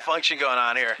major malfunction going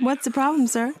on here. What's the problem,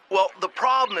 sir? Well, the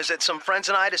problem is that some friends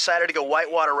and I decided to go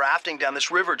whitewater rafting down this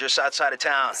river just outside of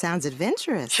town. Sounds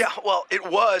adventurous. Yeah, well, it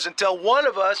was until one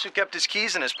of us who kept his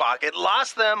keys in his pocket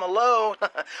lost them,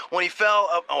 when he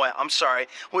fell,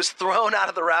 was thrown out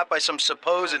of the raft by some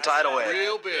supposed tidal wave.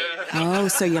 Real big. Oh,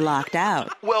 so you're locked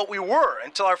out. Well, we were,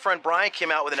 until our friend Brian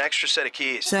came out with an extra set of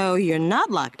keys. So you're not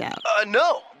locked out?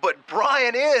 No. But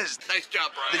Brian is. Nice job,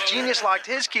 Brian. The genius locked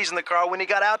his keys in the car when he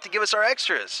got out to give us our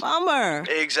extras. Bummer.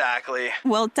 Exactly.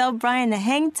 Well, tell Brian to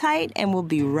hang tight and we'll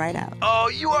be right out. Oh,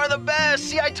 you are the best.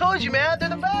 See, I told you, man. They're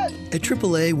the best. At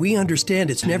AAA, we understand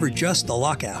it's never just the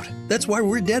lockout. That's why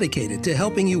we're dedicated to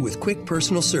helping you with quick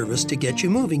personal service to get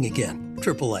you moving again.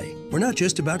 AAA. We're not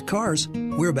just about cars.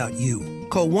 We're about you.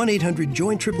 Call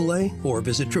 1-800-JOIN-AAA or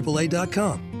visit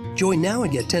AAA.com. Join now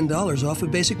and get $10 off a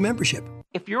basic membership.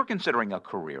 If you're considering a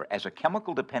career as a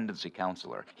chemical dependency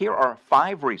counselor, here are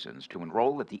 5 reasons to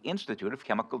enroll at the Institute of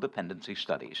Chemical Dependency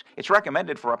Studies. It's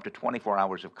recommended for up to 24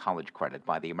 hours of college credit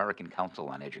by the American Council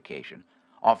on Education,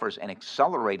 offers an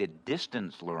accelerated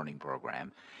distance learning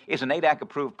program, is an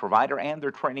ADAC-approved provider, and their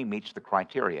training meets the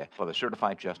criteria for the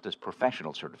Certified Justice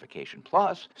Professional Certification.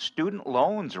 Plus, student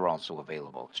loans are also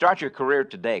available. Start your career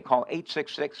today. Call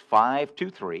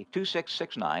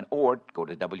 866-523-2669 or go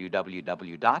to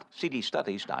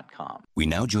www.cdstudies.com. We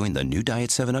now join the new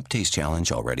Diet 7-Up Taste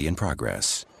Challenge already in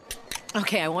progress.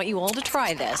 Okay, I want you all to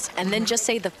try this, and then just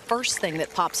say the first thing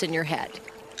that pops in your head.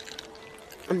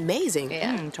 Amazing.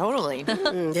 Yeah, totally.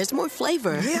 There's more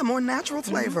flavor. Yeah, more natural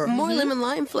flavor. More lemon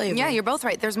lime flavor. Yeah, you're both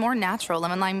right. There's more natural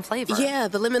lemon lime flavor. Yeah,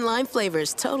 the lemon lime flavor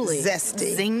is totally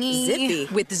zesty. Zingy. Zippy.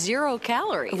 With 0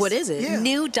 calories. What is it? Yeah.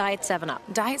 New Diet 7-Up.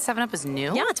 Diet 7-Up is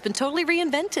new? Yeah, it's been totally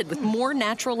reinvented with more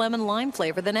natural lemon lime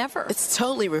flavor than ever. It's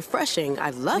totally refreshing.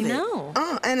 I love it. I know.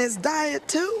 And it's diet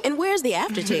too. And where's the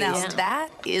aftertaste? Now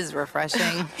that is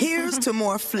refreshing. Here's to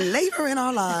more flavor in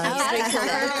our lives.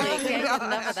 Can't get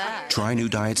enough of that. Try new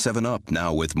Diet 7-Up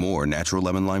now with more natural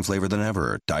lemon lime flavor than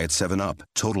ever. Diet 7-Up.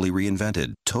 Totally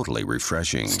reinvented. Totally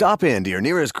refreshing. Stop in to your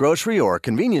nearest grocery or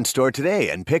convenience store today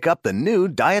and pick up the new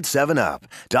Diet 7-Up.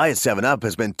 Diet 7-Up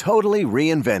has been totally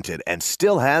reinvented and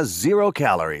still has 0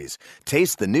 calories.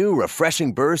 Taste the new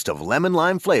refreshing burst of lemon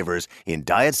lime flavors in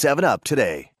Diet 7-Up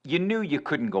today. You knew you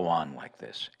couldn't go on like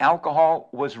this. Alcohol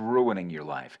was ruining your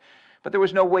life. But there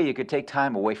was no way you could take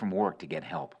time away from work to get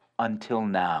help. Until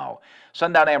now.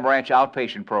 Sundown M Ranch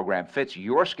outpatient program fits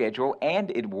your schedule and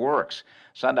it works.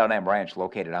 Sundown M Ranch,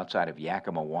 located outside of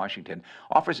Yakima, Washington,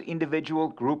 offers individual,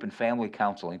 group, and family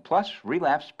counseling, plus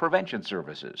relapse prevention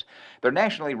services. Their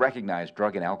nationally recognized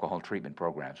drug and alcohol treatment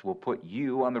programs will put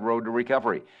you on the road to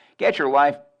recovery. Get your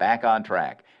life back on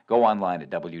track. Go online at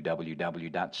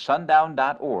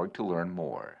www.sundown.org to learn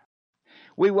more.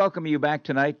 We welcome you back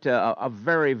tonight, a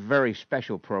very, very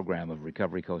special program of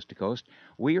Recovery Coast to Coast.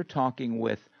 We are talking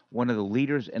with one of the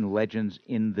leaders and legends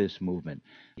in this movement.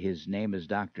 His name is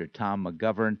Dr. Tom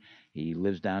McGovern. He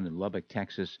lives down in Lubbock,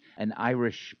 Texas. An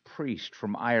Irish priest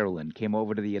from Ireland came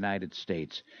over to the United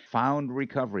States, found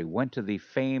recovery, went to the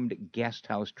famed Guest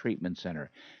House Treatment Center,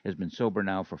 has been sober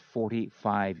now for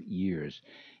 45 years.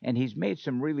 And he's made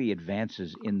some really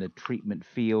advances in the treatment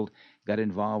field, got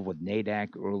involved with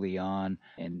NADAC early on,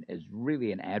 and is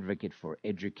really an advocate for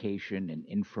education and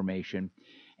information.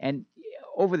 And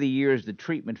over the years, the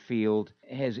treatment field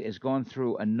has gone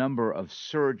through a number of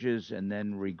surges and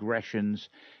then regressions.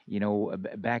 You know,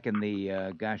 back in the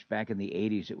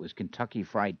 80s, it was Kentucky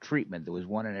Fried Treatment. There was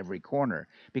one in every corner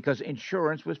because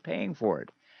insurance was paying for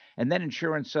it. And then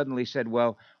insurance suddenly said,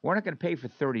 well, we're not going to pay for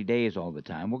 30 days all the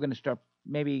time. We're going to start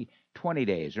maybe 20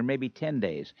 days or maybe 10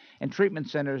 days. And treatment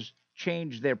centers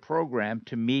changed their program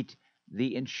to meet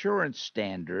the insurance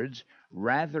standards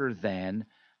rather than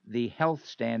the health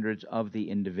standards of the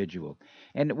individual.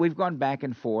 And we've gone back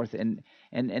and forth, and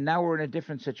now we're in a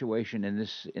different situation in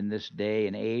this day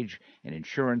and age in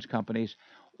insurance companies.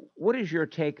 What is your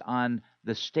take on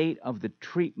the state of the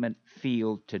treatment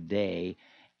field today?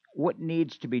 What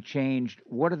needs to be changed?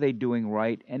 What are they doing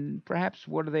right? And perhaps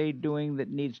what are they doing that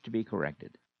needs to be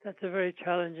corrected? That's a very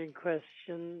challenging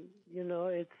question. You know,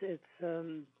 it's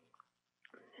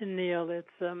Neil,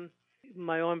 it's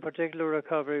my own particular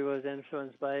recovery was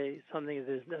influenced by something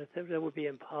that would be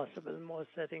impossible in most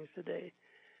settings today,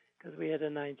 because we had a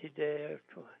 90-day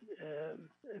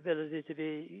ability to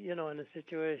be, in a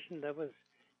situation that was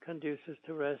conducive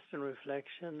to rest and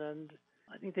reflection. And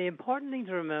I think the important thing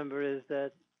to remember is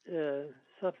that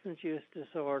substance use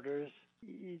disorders,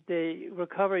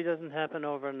 recovery doesn't happen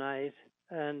overnight,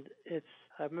 and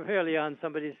I'm fairly on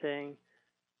somebody saying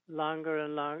longer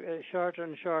and longer, shorter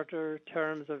and shorter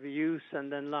terms of use,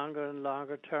 and then longer and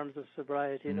longer terms of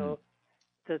sobriety.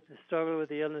 That the struggle with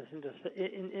the illness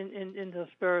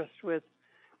interspersed with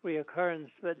reoccurrence.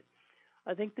 But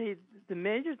I think the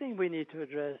major thing we need to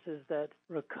address is that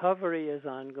recovery is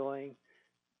ongoing.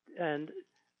 And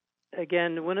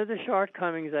again, one of the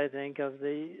shortcomings, I think,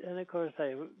 and of course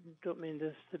I don't mean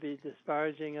this to be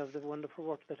disparaging of the wonderful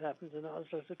work that happens in all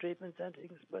sorts of treatment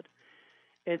settings, but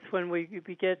it's when we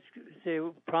get, say,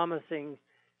 promising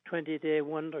 20-day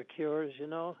wonder cures,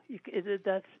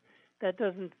 that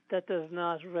does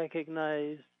not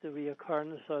recognize the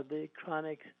reoccurrence or the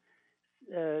chronic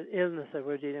illness that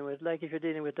we're dealing with. Like if you're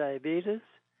dealing with diabetes,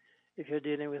 if you're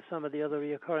dealing with some of the other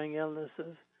reoccurring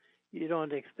illnesses, you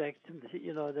don't expect them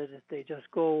to, that they just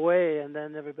go away and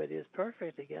then everybody is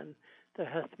perfect again. There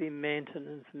has to be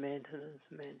maintenance.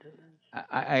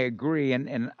 I agree,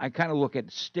 and I kind of look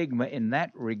at stigma in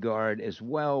that regard as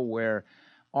well, where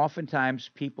oftentimes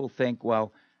people think,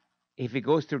 well, if he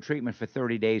goes through treatment for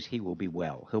 30 days, he will be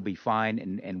well. He'll be fine,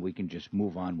 and we can just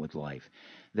move on with life.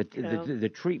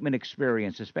 The treatment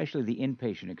experience, especially the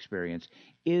inpatient experience,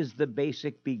 is the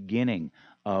basic beginning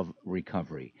of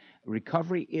recovery.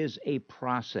 Recovery is a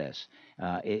process.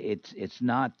 It's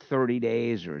not 30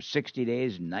 days or 60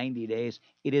 days, 90 days.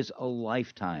 It is a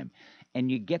lifetime. And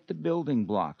you get the building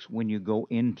blocks when you go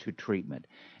into treatment.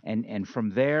 And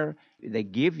from there, they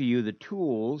give you the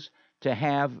tools to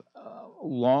have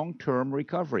long-term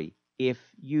recovery if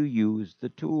you use the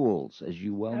tools, as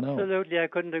you well know. Absolutely, I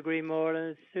couldn't agree more.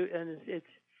 And it's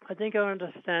I think our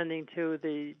understanding too,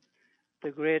 the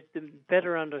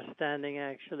better understanding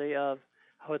actually of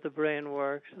how the brain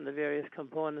works and the various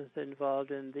components involved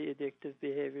in the addictive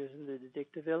behaviors and the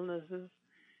addictive illnesses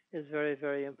is very,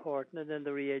 very important. And then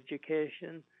the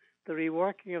re-education, the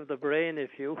reworking of the brain,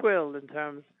 if you will, in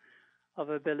terms of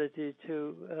ability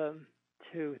to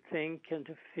think and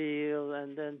to feel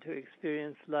and then to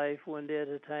experience life one day at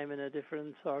a time in a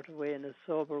different sort of way, in a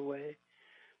sober way.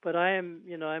 But I'm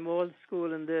old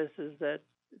school in this, is that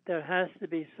there has to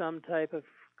be some type of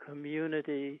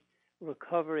community,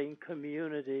 recovering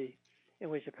community, in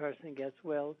which a person gets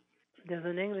well. There's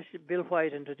an English, Bill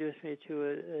White introduced me to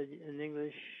an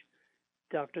English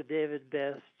Dr. David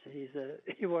Best.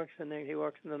 He works in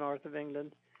the north of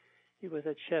England. He was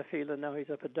at Sheffield and now he's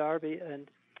up at Derby, and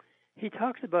he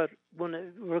talks about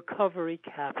recovery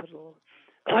capital.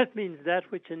 That means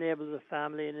that which enables a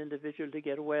family and individual to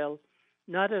get well,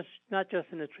 not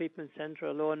just in a treatment center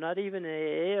alone, not even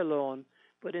in AA alone,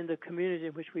 but in the community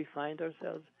in which we find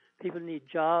ourselves. People need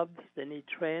jobs, they need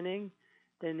training,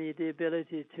 they need the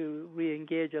ability to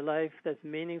re-engage a life that's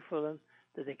meaningful and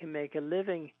that they can make a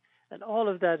living, and all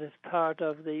of that is part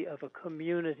of a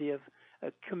community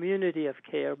of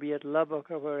care, be it Lubbock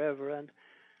or wherever. And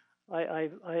I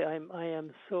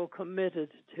am so committed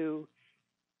to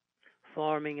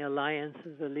forming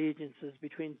alliances, allegiances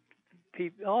between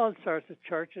people, all sorts of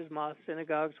churches, mosques,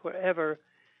 synagogues, wherever,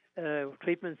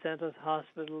 treatment centers,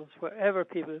 hospitals, wherever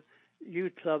people,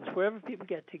 youth clubs, wherever people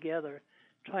get together.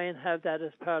 Try and have that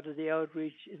as part of the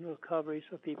outreach in recovery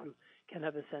so people can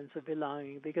have a sense of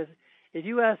belonging. Because if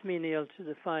you ask me, Neil, to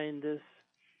define this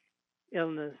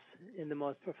illness in the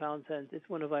most profound sense, it's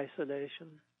one of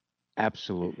isolation.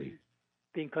 Absolutely.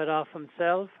 Being cut off from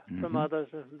self, from others,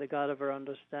 and from the God of our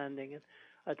understanding. And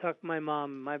I talked to my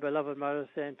mom, my beloved mother,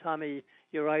 saying, Tommy,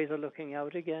 your eyes are looking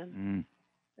out again.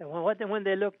 And when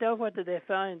they looked out, what did they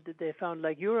find? They found,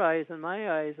 like your eyes and my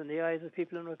eyes and the eyes of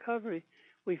people in recovery,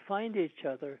 we find each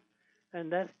other.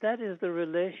 And that is the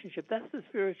relationship. That's the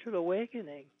spiritual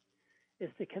awakening.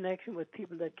 It's the connection with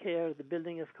people that care, the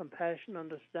building of compassion,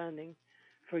 understanding,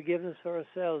 forgiveness for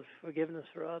ourselves, forgiveness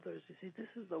for others. You see, this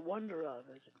is the wonder of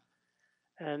it.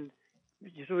 And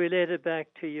to relate it back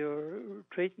to your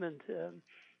treatment,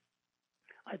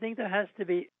 I think there has to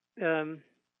be,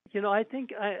 I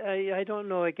think, I don't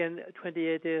know, again,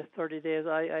 28 days, 30 days,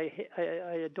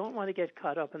 I don't want to get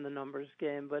caught up in the numbers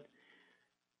game, but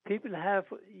people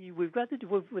we've got to do,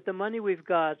 with the money we've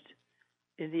got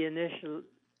in the initial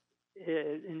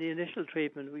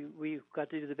treatment, we've got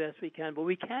to do the best we can, but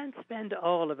we can't spend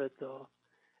all of it, though,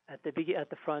 at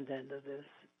the front end of this.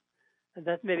 And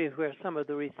that's maybe where some of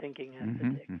the rethinking has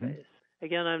to take place.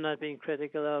 again, I'm not being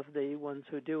critical of the ones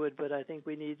who do it, but I think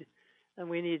we need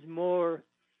more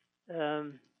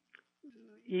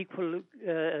equal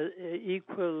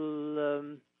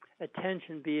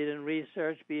attention, be it in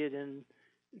research, be it in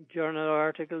journal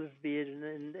articles, be it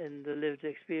in the lived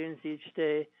experience each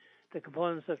day, the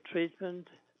components of treatment,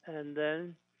 and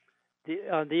then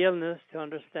the illness to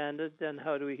understand it, then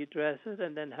how do we address it,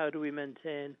 and then how do we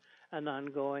maintain an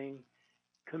ongoing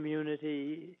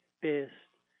community-based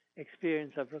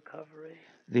experience of recovery.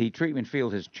 The treatment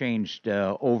field has changed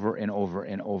over and over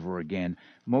and over again.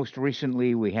 Most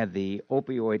recently, we had the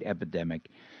opioid epidemic,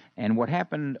 and what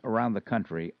happened around the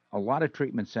country, a lot of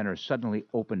treatment centers suddenly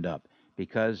opened up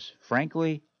because,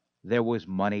 frankly, there was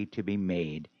money to be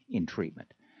made in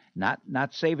treatment.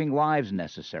 Not saving lives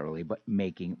necessarily, but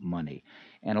making money.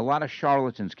 And a lot of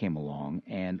charlatans came along,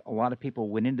 and a lot of people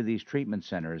went into these treatment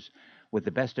centers with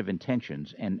the best of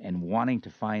intentions and wanting to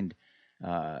find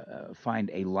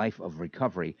a life of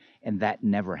recovery, and that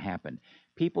never happened.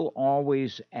 People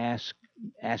always ask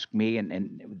me,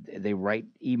 and they write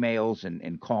emails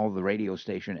and call the radio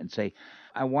station and say,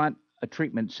 I want a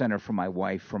treatment center for my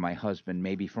wife, for my husband,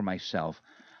 maybe for myself.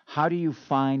 How do you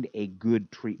find a good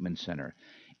treatment center?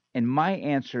 And my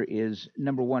answer is,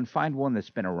 number one, find one that's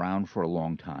been around for a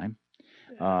long time.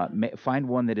 Find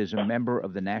one that is a member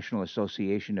of the National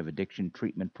Association of Addiction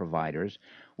Treatment Providers,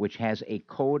 which has a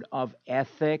code of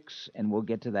ethics, and we'll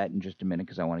get to that in just a minute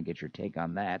because I want to get your take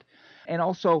on that. And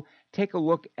also, take a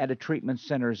look at a treatment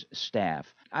center's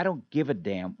staff. I don't give a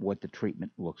damn what the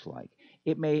treatment looks like.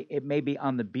 It may be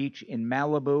on the beach in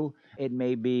Malibu. It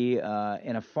may be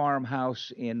in a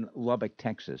farmhouse in Lubbock,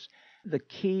 Texas. The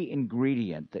key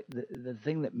ingredient, the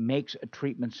thing that makes a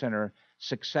treatment center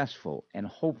successful and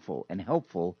hopeful and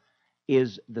helpful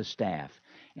is the staff.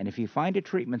 And if you find a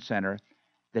treatment center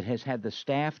that has had the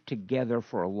staff together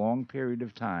for a long period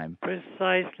of time,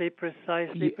 precisely,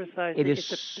 it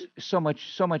is so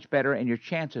much better, and your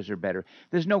chances are better.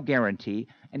 There's no guarantee,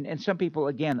 and some people,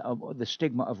 again, the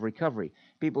stigma of recovery.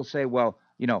 People say, well,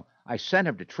 I sent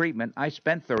him to treatment. I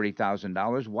spent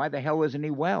 $30,000. Why the hell isn't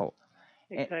he well?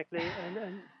 Exactly,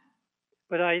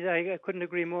 but I couldn't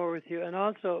agree more with you. And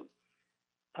also,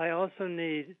 I also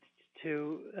need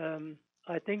to.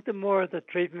 I think the more the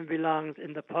treatment belongs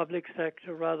in the public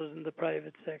sector rather than the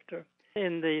private sector.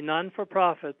 In the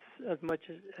non-for-profits, as much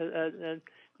as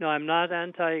no, I'm not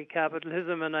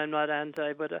anti-capitalism and I'm not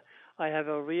anti, but I have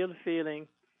a real feeling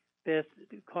that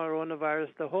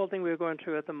coronavirus, the whole thing we're going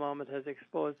through at the moment, has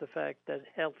exposed the fact that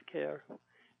healthcare,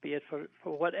 be it for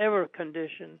whatever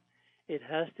condition, it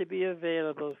has to be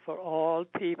available for all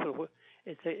people.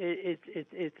 It's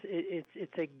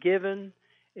a given.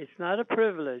 It's not a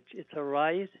privilege. It's a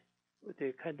right with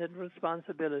the kind of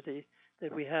responsibility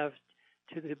that we have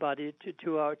to the body,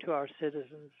 to our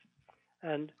citizens.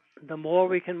 And the more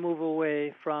we can move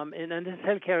away from, and this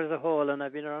healthcare as a whole, and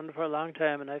I've been around for a long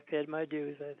time, and I've paid my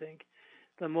dues, I think,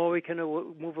 the more we can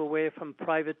move away from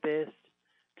private-based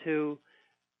to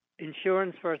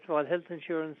insurance, first of all, health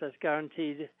insurance that's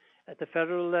guaranteed at the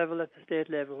federal level, at the state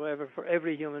level, wherever, for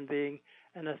every human being.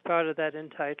 And as part of that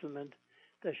entitlement,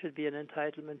 there should be an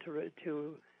entitlement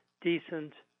to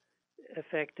decent,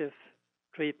 effective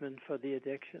treatment for the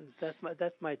addictions.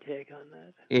 That's my take on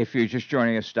that. If you're just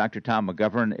joining us, Dr. Tom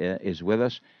McGovern is with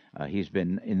us. He's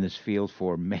been in this field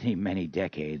for many, many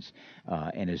decades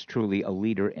and is truly a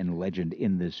leader and legend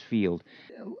in this field.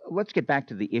 Let's get back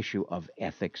to the issue of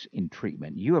ethics in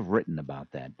treatment. You have written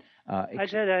about that.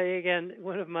 Again,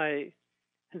 one of my,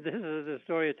 this is the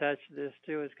story attached to this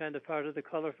too. It's kind of part of the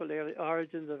colorful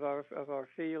origins of our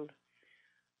field.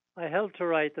 I helped to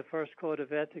write the first code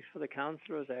of ethics for the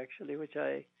counselors, actually, which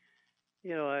at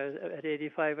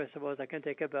 85, I suppose I can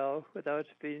take a bow without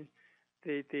being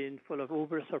full of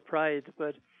hubris or pride.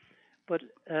 But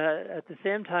at the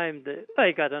same time,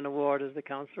 I got an award as the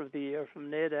Counselor of the Year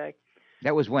from NADAC.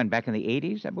 That was when? Back in the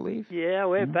 80s, I believe? Yeah,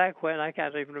 way back when. I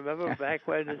can't even remember back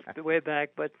when. It's way back.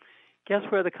 But guess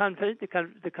where the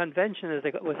convention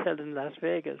was held in Las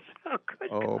Vegas?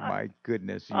 Oh my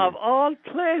goodness. Of all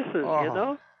places,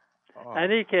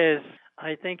 Any case,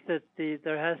 I think that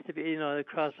there has to be, the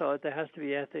crossroad, there has to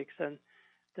be ethics. And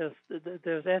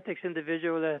there's ethics,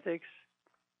 individual ethics.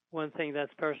 One thing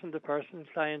that's person to person,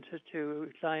 client to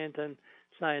client, and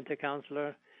client to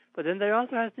counselor. But then there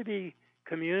also has to be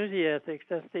community ethics.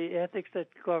 That's the ethics that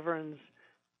governs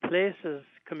places,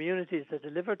 communities that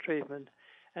deliver treatment.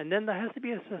 And then there has to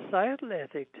be a societal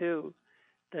ethic, too,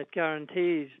 that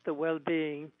guarantees the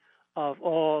well-being of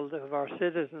all of our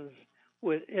citizens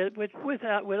with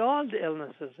all the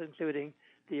illnesses, including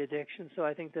the addiction. So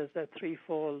I think there's that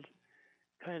threefold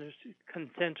kind of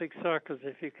concentric circles,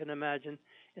 if you can imagine,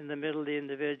 in the middle the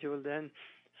individual, then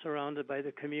surrounded by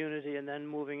the community, and then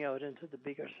moving out into the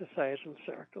bigger societal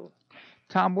circle.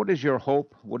 Tom, what is your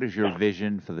hope? What is your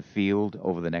vision for the field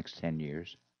over the next 10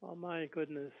 years? Oh, my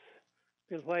goodness.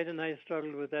 Bill White and I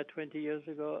struggled with that 20 years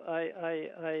ago.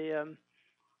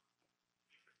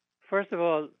 First of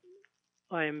all,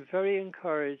 I am very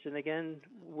encouraged, and again,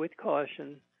 with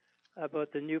caution,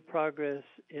 about the new progress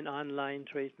in online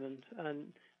treatment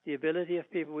and the ability of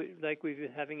people, like we've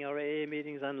been having our AA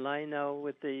meetings online now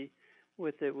with the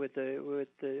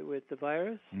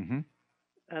virus. Mm-hmm.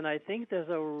 And I think there's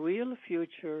a real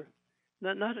future.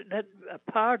 Not that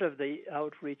a part of the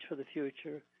outreach for the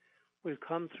future will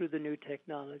come through the new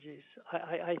technologies.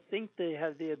 I think they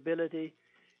have the ability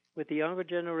with the younger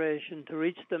generation to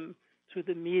reach them through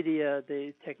the media,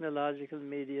 the technological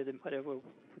media, whatever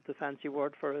the fancy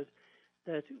word for it,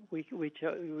 that we reach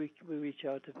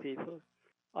out to people.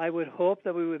 I would hope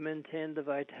that we would maintain the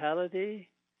vitality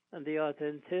and the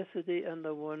authenticity and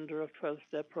the wonder of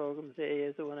 12-step programs. The AA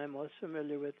is the one I'm most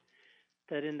familiar with,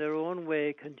 that in their own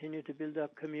way continue to build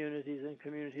up communities, and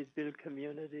communities build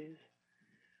communities.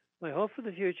 My hope for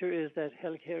the future is that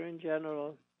healthcare in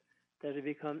general, that it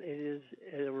is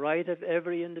a right of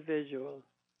every individual,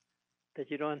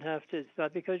 that you don't have to, it's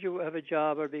not because you have a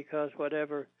job or because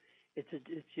whatever,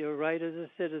 it's your right as a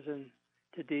citizen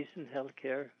to decent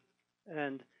healthcare,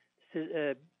 and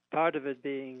part of it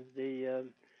being the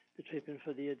treatment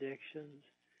for the addictions.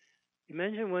 You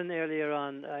mentioned one earlier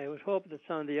on. I would hope that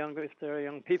some of the younger, if there are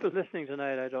young people listening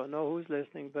tonight, I don't know who's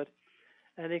listening, but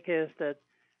in any case, that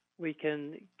we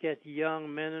can get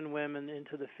young men and women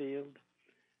into the field.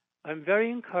 I'm very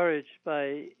encouraged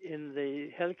by, in the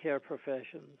healthcare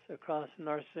professions, across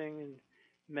nursing and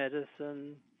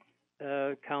medicine,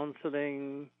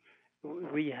 counseling,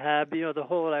 rehab, the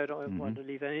whole, I don't want to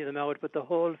leave any of them out, but the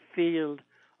whole field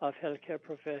of healthcare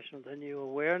professionals, a new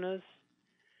awareness,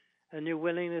 a new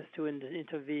willingness to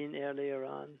intervene earlier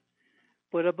on.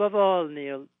 But above all,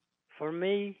 Neil, for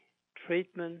me,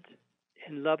 treatment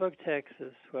in Lubbock,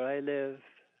 Texas, where I live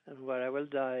and where I will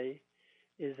die,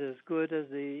 is as good as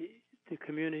the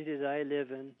community that I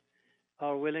live in.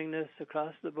 Our willingness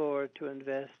across the board to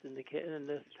invest in and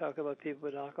let's talk about people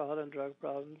with alcohol and drug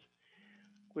problems.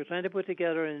 We're trying to put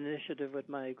together an initiative with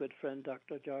my good friend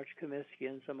Dr. George Comiskey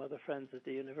and some other friends at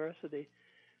the university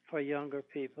for younger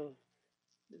people,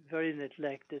 very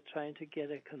neglected, trying to get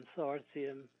a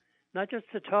consortium, not just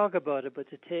to talk about it, but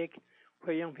to take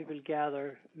where young people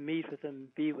gather, meet with them,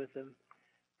 be with them.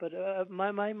 But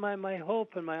my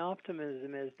hope and my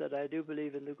optimism is that I do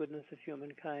believe in the goodness of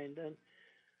humankind, and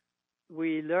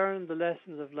we learn the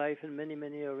lessons of life in many,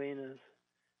 many arenas,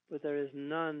 but there is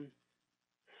none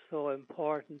so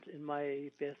important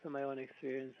based on my own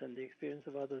experience and the experience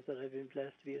of others that I've been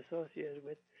blessed to be associated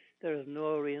with. There is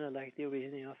no arena like the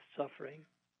arena of suffering.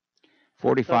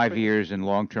 45 years in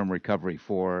long-term recovery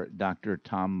for Dr.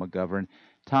 Tom McGovern.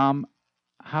 Tom,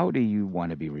 how do you want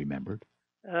to be remembered?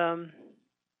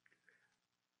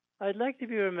 I'd like to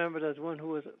be remembered as one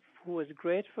who was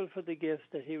grateful for the gifts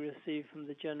that he received from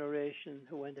the generation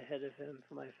who went ahead of him,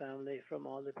 from my family, from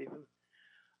all the people.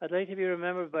 I'd like to be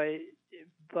remembered by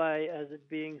as it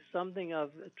being something of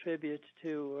a tribute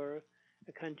to or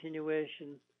a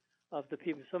continuation of the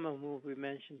people, some of whom we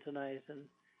mentioned tonight, and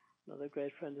another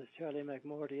great friend is Charlie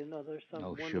McMorty, and others, some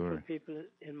wonderful people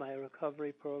in my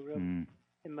recovery program,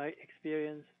 in my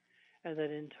experience, and that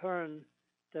in turn,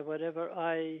 that whatever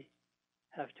I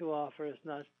have to offer is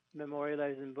not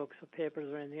memorialized in books or papers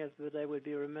or anything else, but I would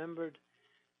be remembered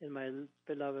in my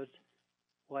beloved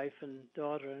wife and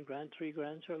daughter and three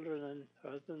grandchildren and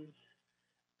husbands,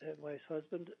 wife's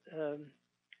husband.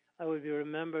 I would be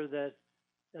remembered that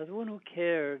as one who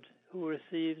cared, who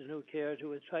received and who cared,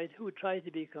 who tried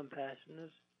to be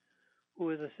compassionate, who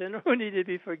was a sinner who needed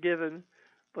to be forgiven,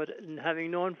 but in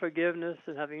having known forgiveness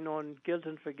and having known guilt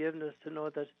and forgiveness, to know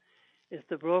that it's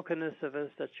the brokenness of us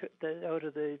that out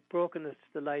of the brokenness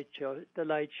the light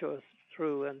shows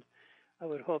through, and I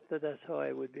would hope that that's how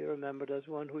I would be remembered, as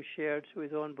one who shared through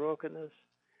his own brokenness,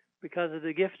 because of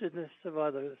the giftedness of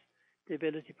others, the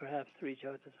ability perhaps to reach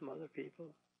out to some other people.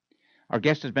 Our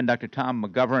guest has been Dr. Tom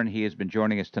McGovern. He has been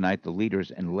joining us tonight, the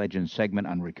Leaders and Legends segment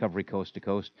on Recovery Coast to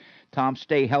Coast. Tom,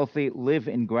 stay healthy, live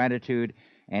in gratitude,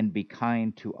 and be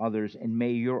kind to others, and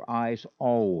may your eyes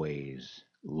always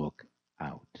look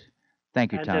out.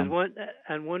 Thank you, Tom.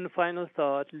 And one final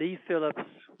thought. Lee Phillips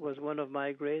was one of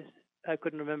my great, I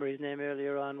couldn't remember his name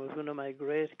earlier on, was one of my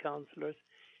great counselors.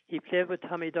 He played with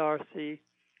Tommy Dorsey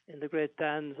in the great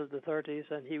bands of the 30s,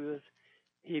 and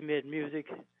he made music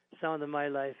sound in my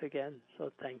life again.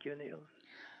 So thank you, Neil.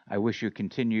 I wish you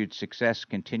continued success,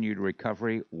 continued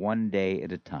recovery, one day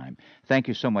at a time. Thank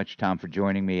you so much, Tom, for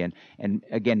joining me. And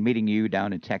again, meeting you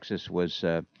down in Texas was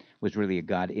really a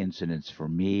God incidence for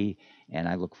me, and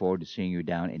I look forward to seeing you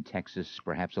down in Texas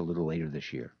perhaps a little later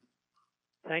this year.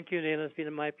 Thank you, Neil. It's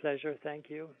been my pleasure. Thank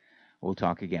you. We'll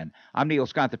talk again. I'm Neil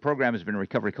Scott. The program has been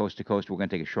Recovery Coast to Coast. We're going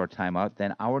to take a short time out.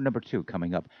 Then hour number 2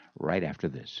 coming up right after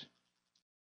this.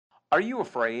 Are you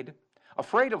afraid?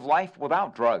 Afraid of life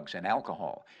without drugs and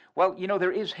alcohol? Well, you know,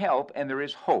 there is help and there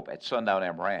is hope at Sundown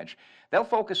M Ranch. They'll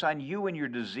focus on you and your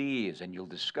disease, and you'll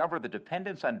discover the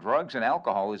dependence on drugs and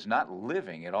alcohol is not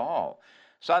living at all.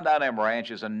 Sundown M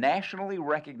Ranch is a nationally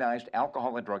recognized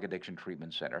alcohol and drug addiction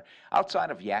treatment center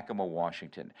outside of Yakima,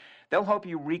 Washington. They'll help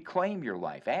you reclaim your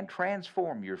life and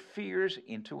transform your fears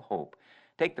into hope.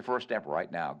 Take the first step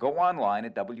right now. Go online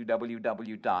at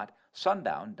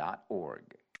www.sundown.org.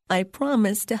 I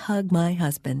promise to hug my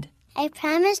husband. I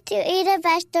promise to eat a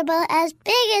vegetable as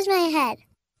big as my head.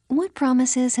 What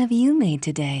promises have you made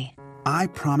today? I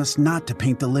promise not to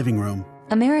paint the living room.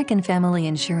 American Family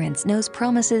Insurance knows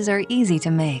promises are easy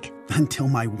to make. Until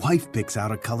my wife picks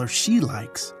out a color she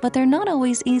likes. But they're not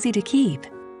always easy to keep.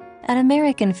 At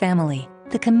American Family,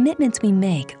 the commitments we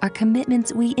make are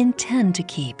commitments we intend to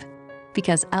keep.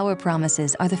 Because our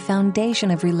promises are the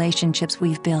foundation of relationships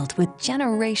we've built with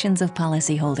generations of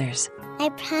policyholders. I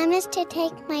promise to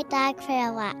take my dog for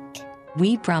a walk.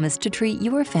 We promise to treat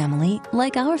your family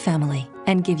like our family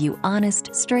and give you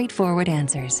honest, straightforward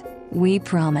answers. We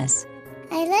promise.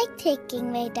 I like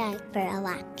taking my dog for a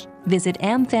walk. Visit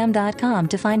amfam.com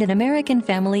to find an American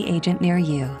Family agent near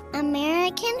you.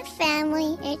 American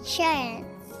Family Insurance.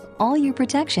 All your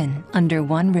protection under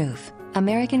one roof.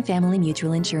 American Family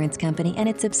Mutual Insurance Company and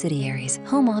its subsidiaries.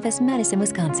 Home office, Madison,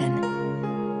 Wisconsin.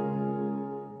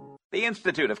 The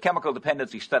Institute of Chemical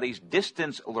Dependency Studies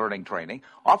Distance Learning Training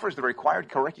offers the required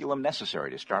curriculum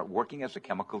necessary to start working as a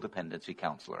chemical dependency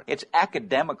counselor. It's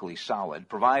academically solid,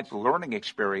 provides learning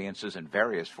experiences in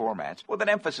various formats with an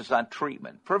emphasis on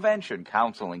treatment, prevention,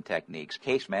 counseling techniques,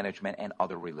 case management, and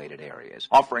other related areas,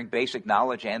 offering basic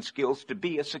knowledge and skills to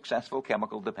be a successful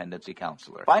chemical dependency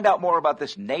counselor. Find out more about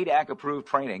this NADAC-approved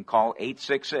training. Call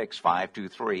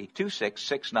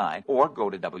 866-523-2669 or go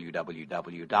to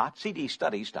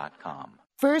www.cdstudies.com.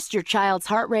 First, your child's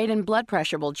heart rate and blood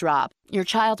pressure will drop. Your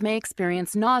child may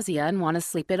experience nausea and want to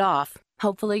sleep it off.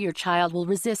 Hopefully, your child will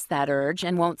resist that urge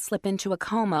and won't slip into a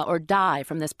coma or die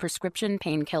from this prescription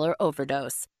painkiller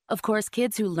overdose. Of course,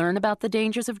 kids who learn about the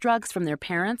dangers of drugs from their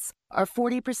parents are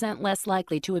 40% less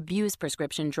likely to abuse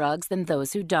prescription drugs than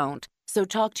those who don't. So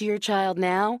talk to your child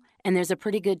now, and there's a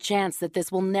pretty good chance that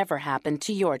this will never happen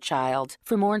to your child.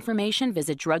 For more information,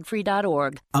 visit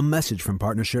drugfree.org. A message from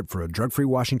Partnership for a Drug-Free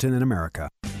Washington in America.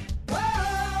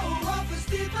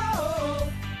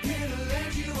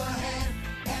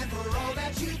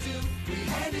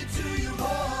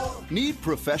 Need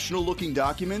professional-looking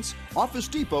documents? Office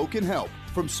Depot can help.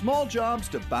 From small jobs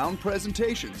to bound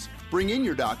presentations, bring in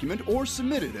your document or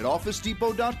submit it at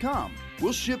OfficeDepot.com.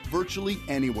 We'll ship virtually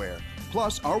anywhere.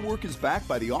 Plus, our work is backed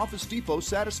by the Office Depot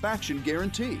Satisfaction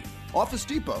Guarantee. Office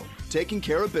Depot, taking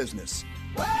care of business.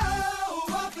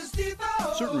 Whoa, Office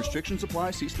Depot! Certain restrictions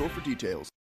apply. See store for details.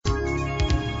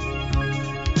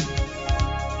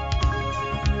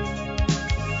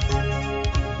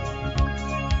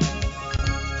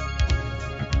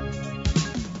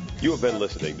 You have been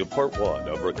listening to Part 1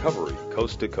 of Recovery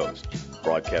Coast to Coast,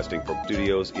 broadcasting from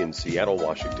studios in Seattle,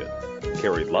 Washington.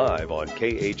 Carried live on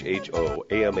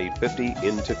KHHO AM 850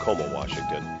 in Tacoma,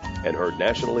 Washington, and heard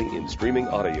nationally in streaming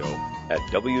audio at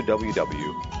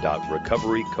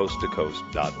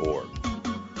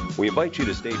www.recoverycoasttocoast.org. We invite you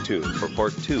to stay tuned for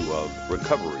Part 2 of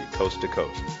Recovery Coast to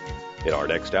Coast. In our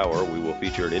next hour, we will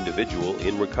feature an individual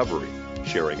in recovery,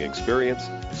 sharing experience,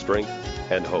 strength,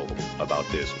 and hope about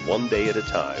this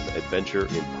one-day-at-a-time adventure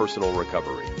in personal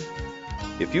recovery.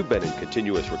 If you've been in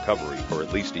continuous recovery for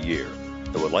at least a year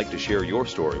and would like to share your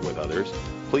story with others,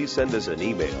 please send us an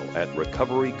email at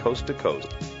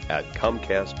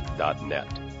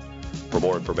recoverycoasttocoast@comcast.net. For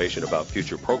more information about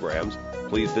future programs,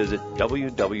 please visit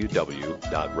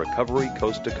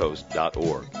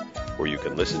www.recoverycoasttocoast.org, where you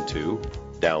can listen to,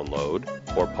 download,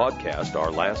 or podcast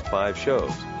our last 5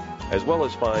 shows, as well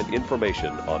as find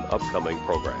information on upcoming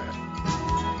programs.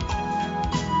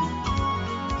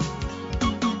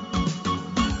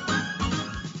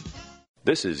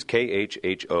 This is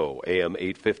KHHO AM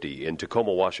 850 in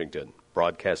Tacoma, Washington,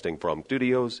 broadcasting from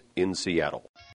studios in Seattle.